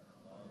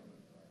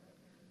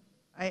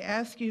 I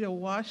ask you to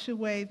wash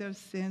away those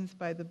sins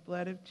by the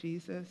blood of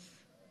Jesus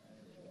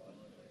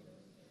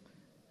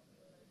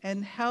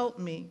and help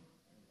me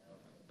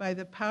by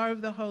the power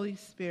of the Holy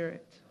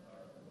Spirit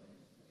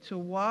to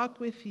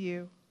walk with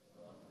you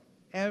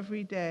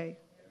every day.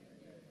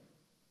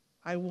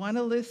 I want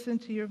to listen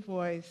to your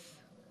voice,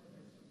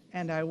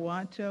 and I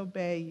want to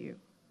obey you.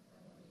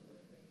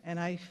 And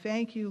I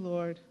thank you,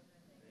 Lord,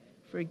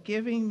 for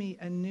giving me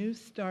a new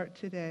start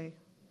today.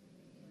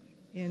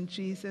 In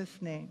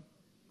Jesus' name,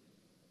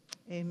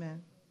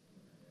 amen.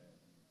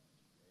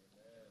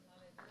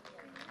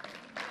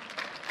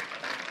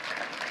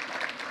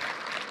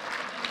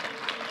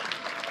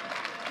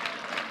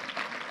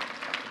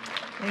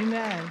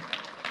 Amen.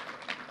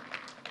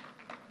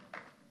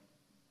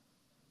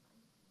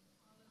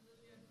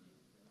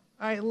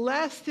 All right,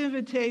 last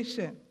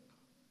invitation.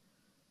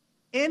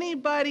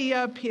 Anybody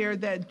up here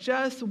that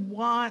just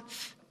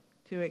wants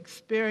to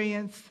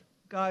experience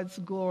God's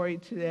glory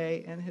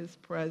today and his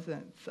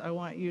presence, I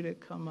want you to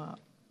come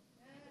up.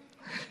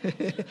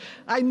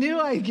 I knew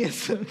I'd get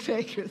some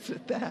takers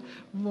with that.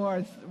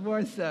 More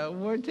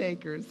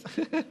takers.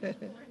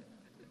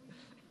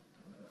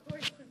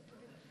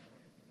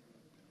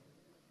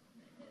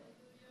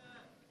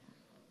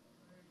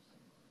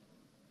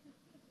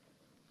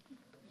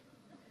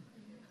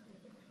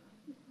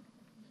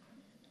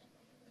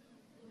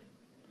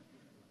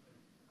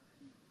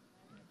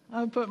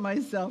 I'll put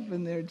myself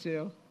in there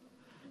too.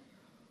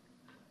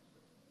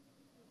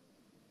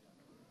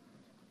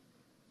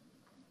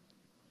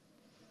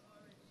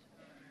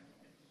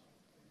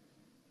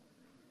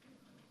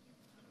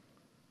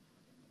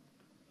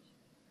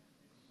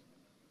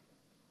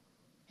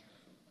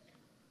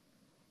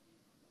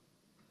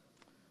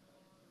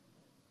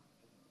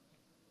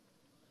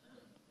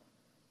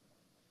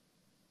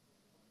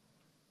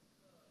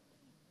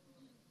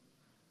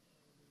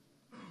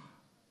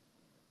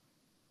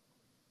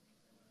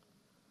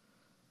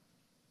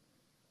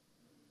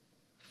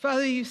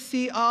 Father, you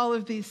see all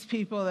of these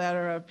people that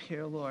are up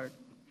here, Lord.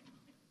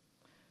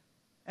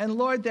 And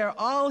Lord, they're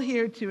all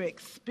here to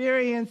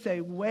experience a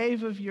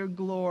wave of your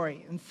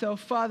glory. And so,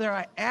 Father,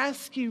 I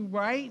ask you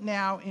right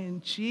now in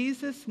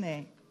Jesus'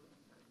 name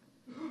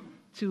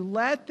to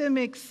let them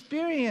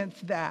experience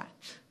that.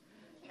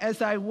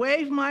 As I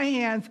wave my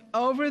hands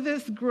over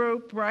this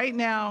group right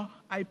now,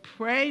 I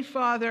pray,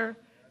 Father,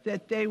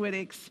 that they would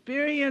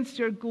experience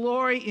your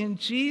glory in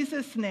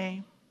Jesus'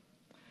 name.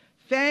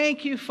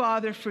 Thank you,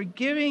 Father, for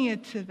giving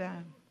it to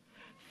them.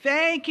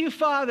 Thank you,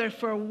 Father,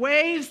 for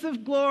waves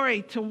of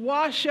glory to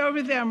wash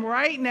over them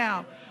right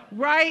now,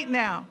 right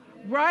now,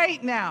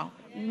 right now,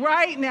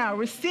 right now.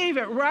 Receive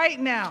it right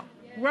now,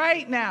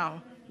 right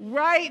now,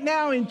 right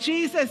now in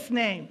Jesus'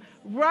 name.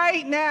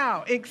 Right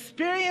now.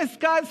 Experience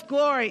God's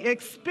glory.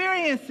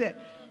 Experience it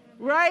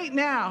right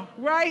now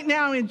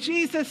in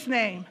Jesus'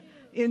 name.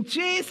 In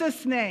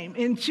Jesus' name.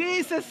 In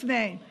Jesus'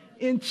 name.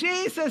 In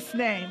Jesus'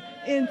 name,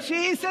 in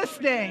Jesus'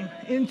 name,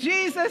 in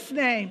Jesus'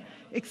 name.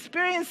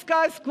 Experience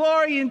God's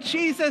glory in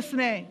Jesus'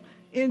 name,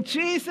 in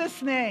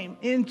Jesus' name,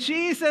 in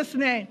Jesus'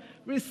 name.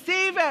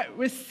 Receive it,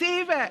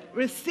 receive it,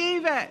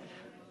 receive it,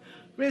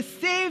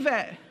 receive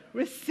it,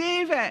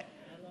 receive it,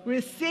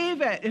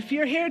 receive it. If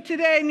you're here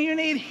today and you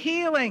need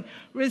healing,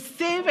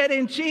 receive it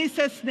in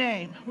Jesus'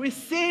 name.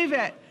 Receive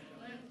it,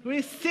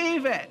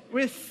 receive it,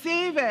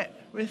 receive it,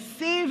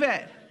 receive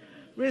it,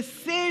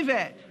 receive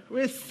it.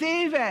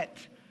 Receive it.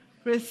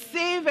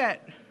 Receive it.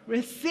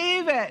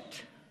 Receive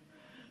it.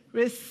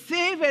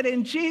 Receive it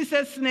in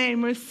Jesus'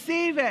 name.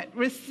 Receive it.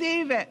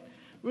 Receive it.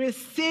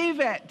 Receive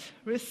it.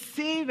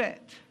 Receive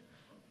it.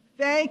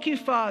 Thank you,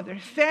 Father.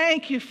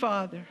 Thank you,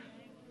 Father.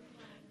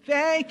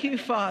 Thank you,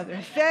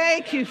 Father.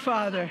 Thank you,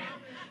 Father.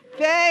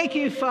 Thank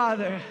you,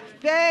 Father.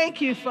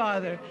 Thank you,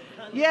 Father.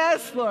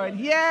 Yes, Lord.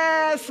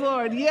 Yes,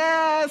 Lord.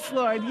 Yes,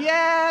 Lord.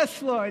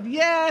 Yes, Lord.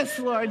 Yes,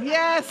 Lord.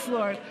 Yes,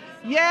 Lord.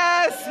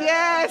 Yes,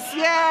 yes,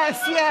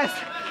 yes, yes.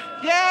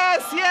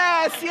 Yes,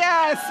 yes,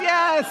 yes,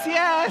 yes,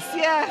 yes,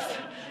 yes.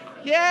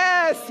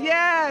 Yes,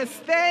 yes.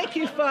 Thank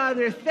you,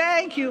 Father.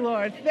 Thank you,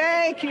 Lord.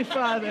 Thank you,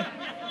 Father.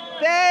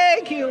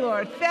 Thank you,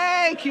 Lord.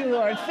 Thank you,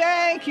 Lord.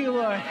 Thank you,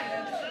 Lord.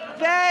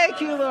 Thank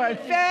you, Lord.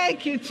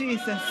 Thank you,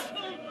 Jesus.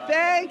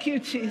 Thank you,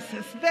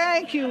 Jesus.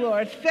 Thank you,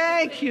 Lord.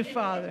 Thank you,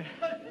 Father.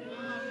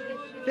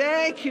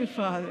 Thank you,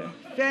 Father.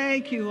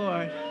 Thank you,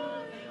 Lord.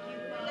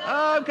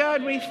 Oh,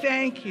 God, we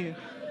thank you.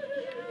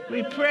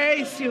 We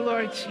praise you,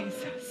 Lord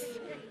Jesus.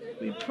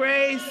 We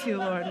praise you,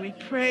 Lord. We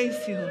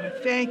praise you,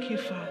 Lord. Thank you,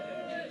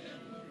 Father.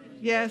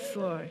 Yes,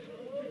 Lord.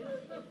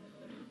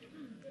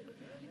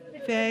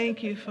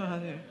 Thank you,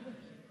 Father.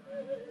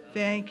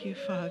 Thank you,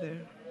 Father.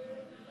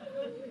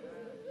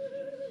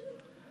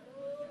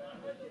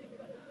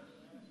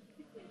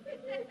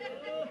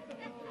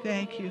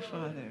 Thank you,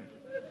 Father.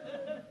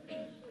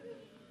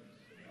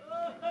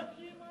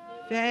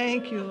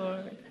 Thank you,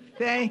 Lord.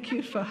 Thank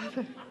you,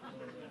 Father.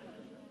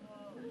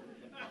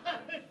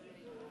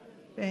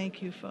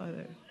 Thank you,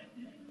 Father.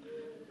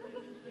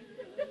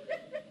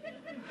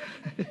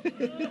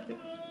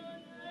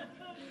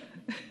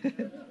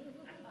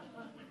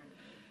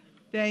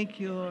 Thank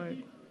you,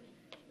 Lord.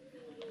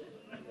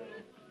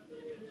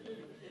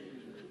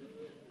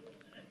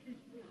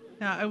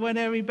 Now, I want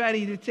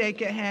everybody to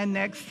take a hand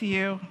next to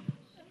you,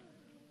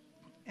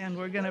 and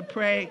we're going to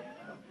pray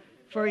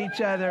for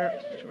each other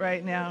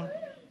right now,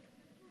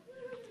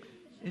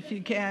 if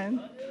you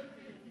can.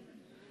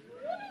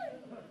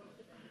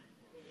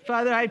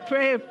 Father, I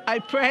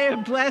pray a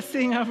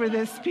blessing over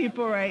this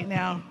people right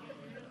now.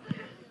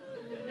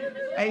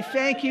 I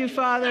thank you,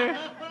 Father.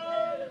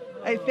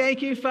 I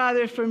thank you,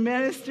 Father, for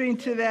ministering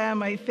to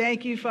them. I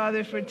thank you,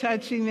 Father, for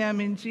touching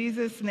them in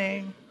Jesus'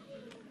 name.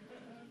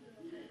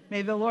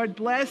 May the Lord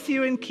bless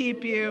you and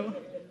keep you.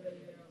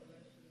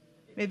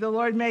 May the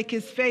Lord make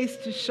his face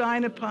to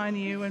shine upon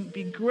you and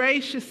be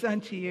gracious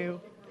unto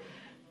you.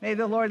 May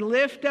the Lord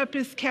lift up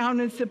his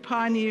countenance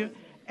upon you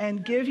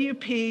and give you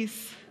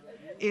peace.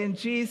 In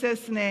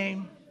Jesus'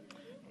 name,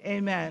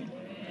 amen.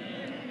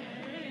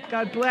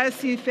 God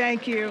bless you.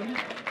 Thank you.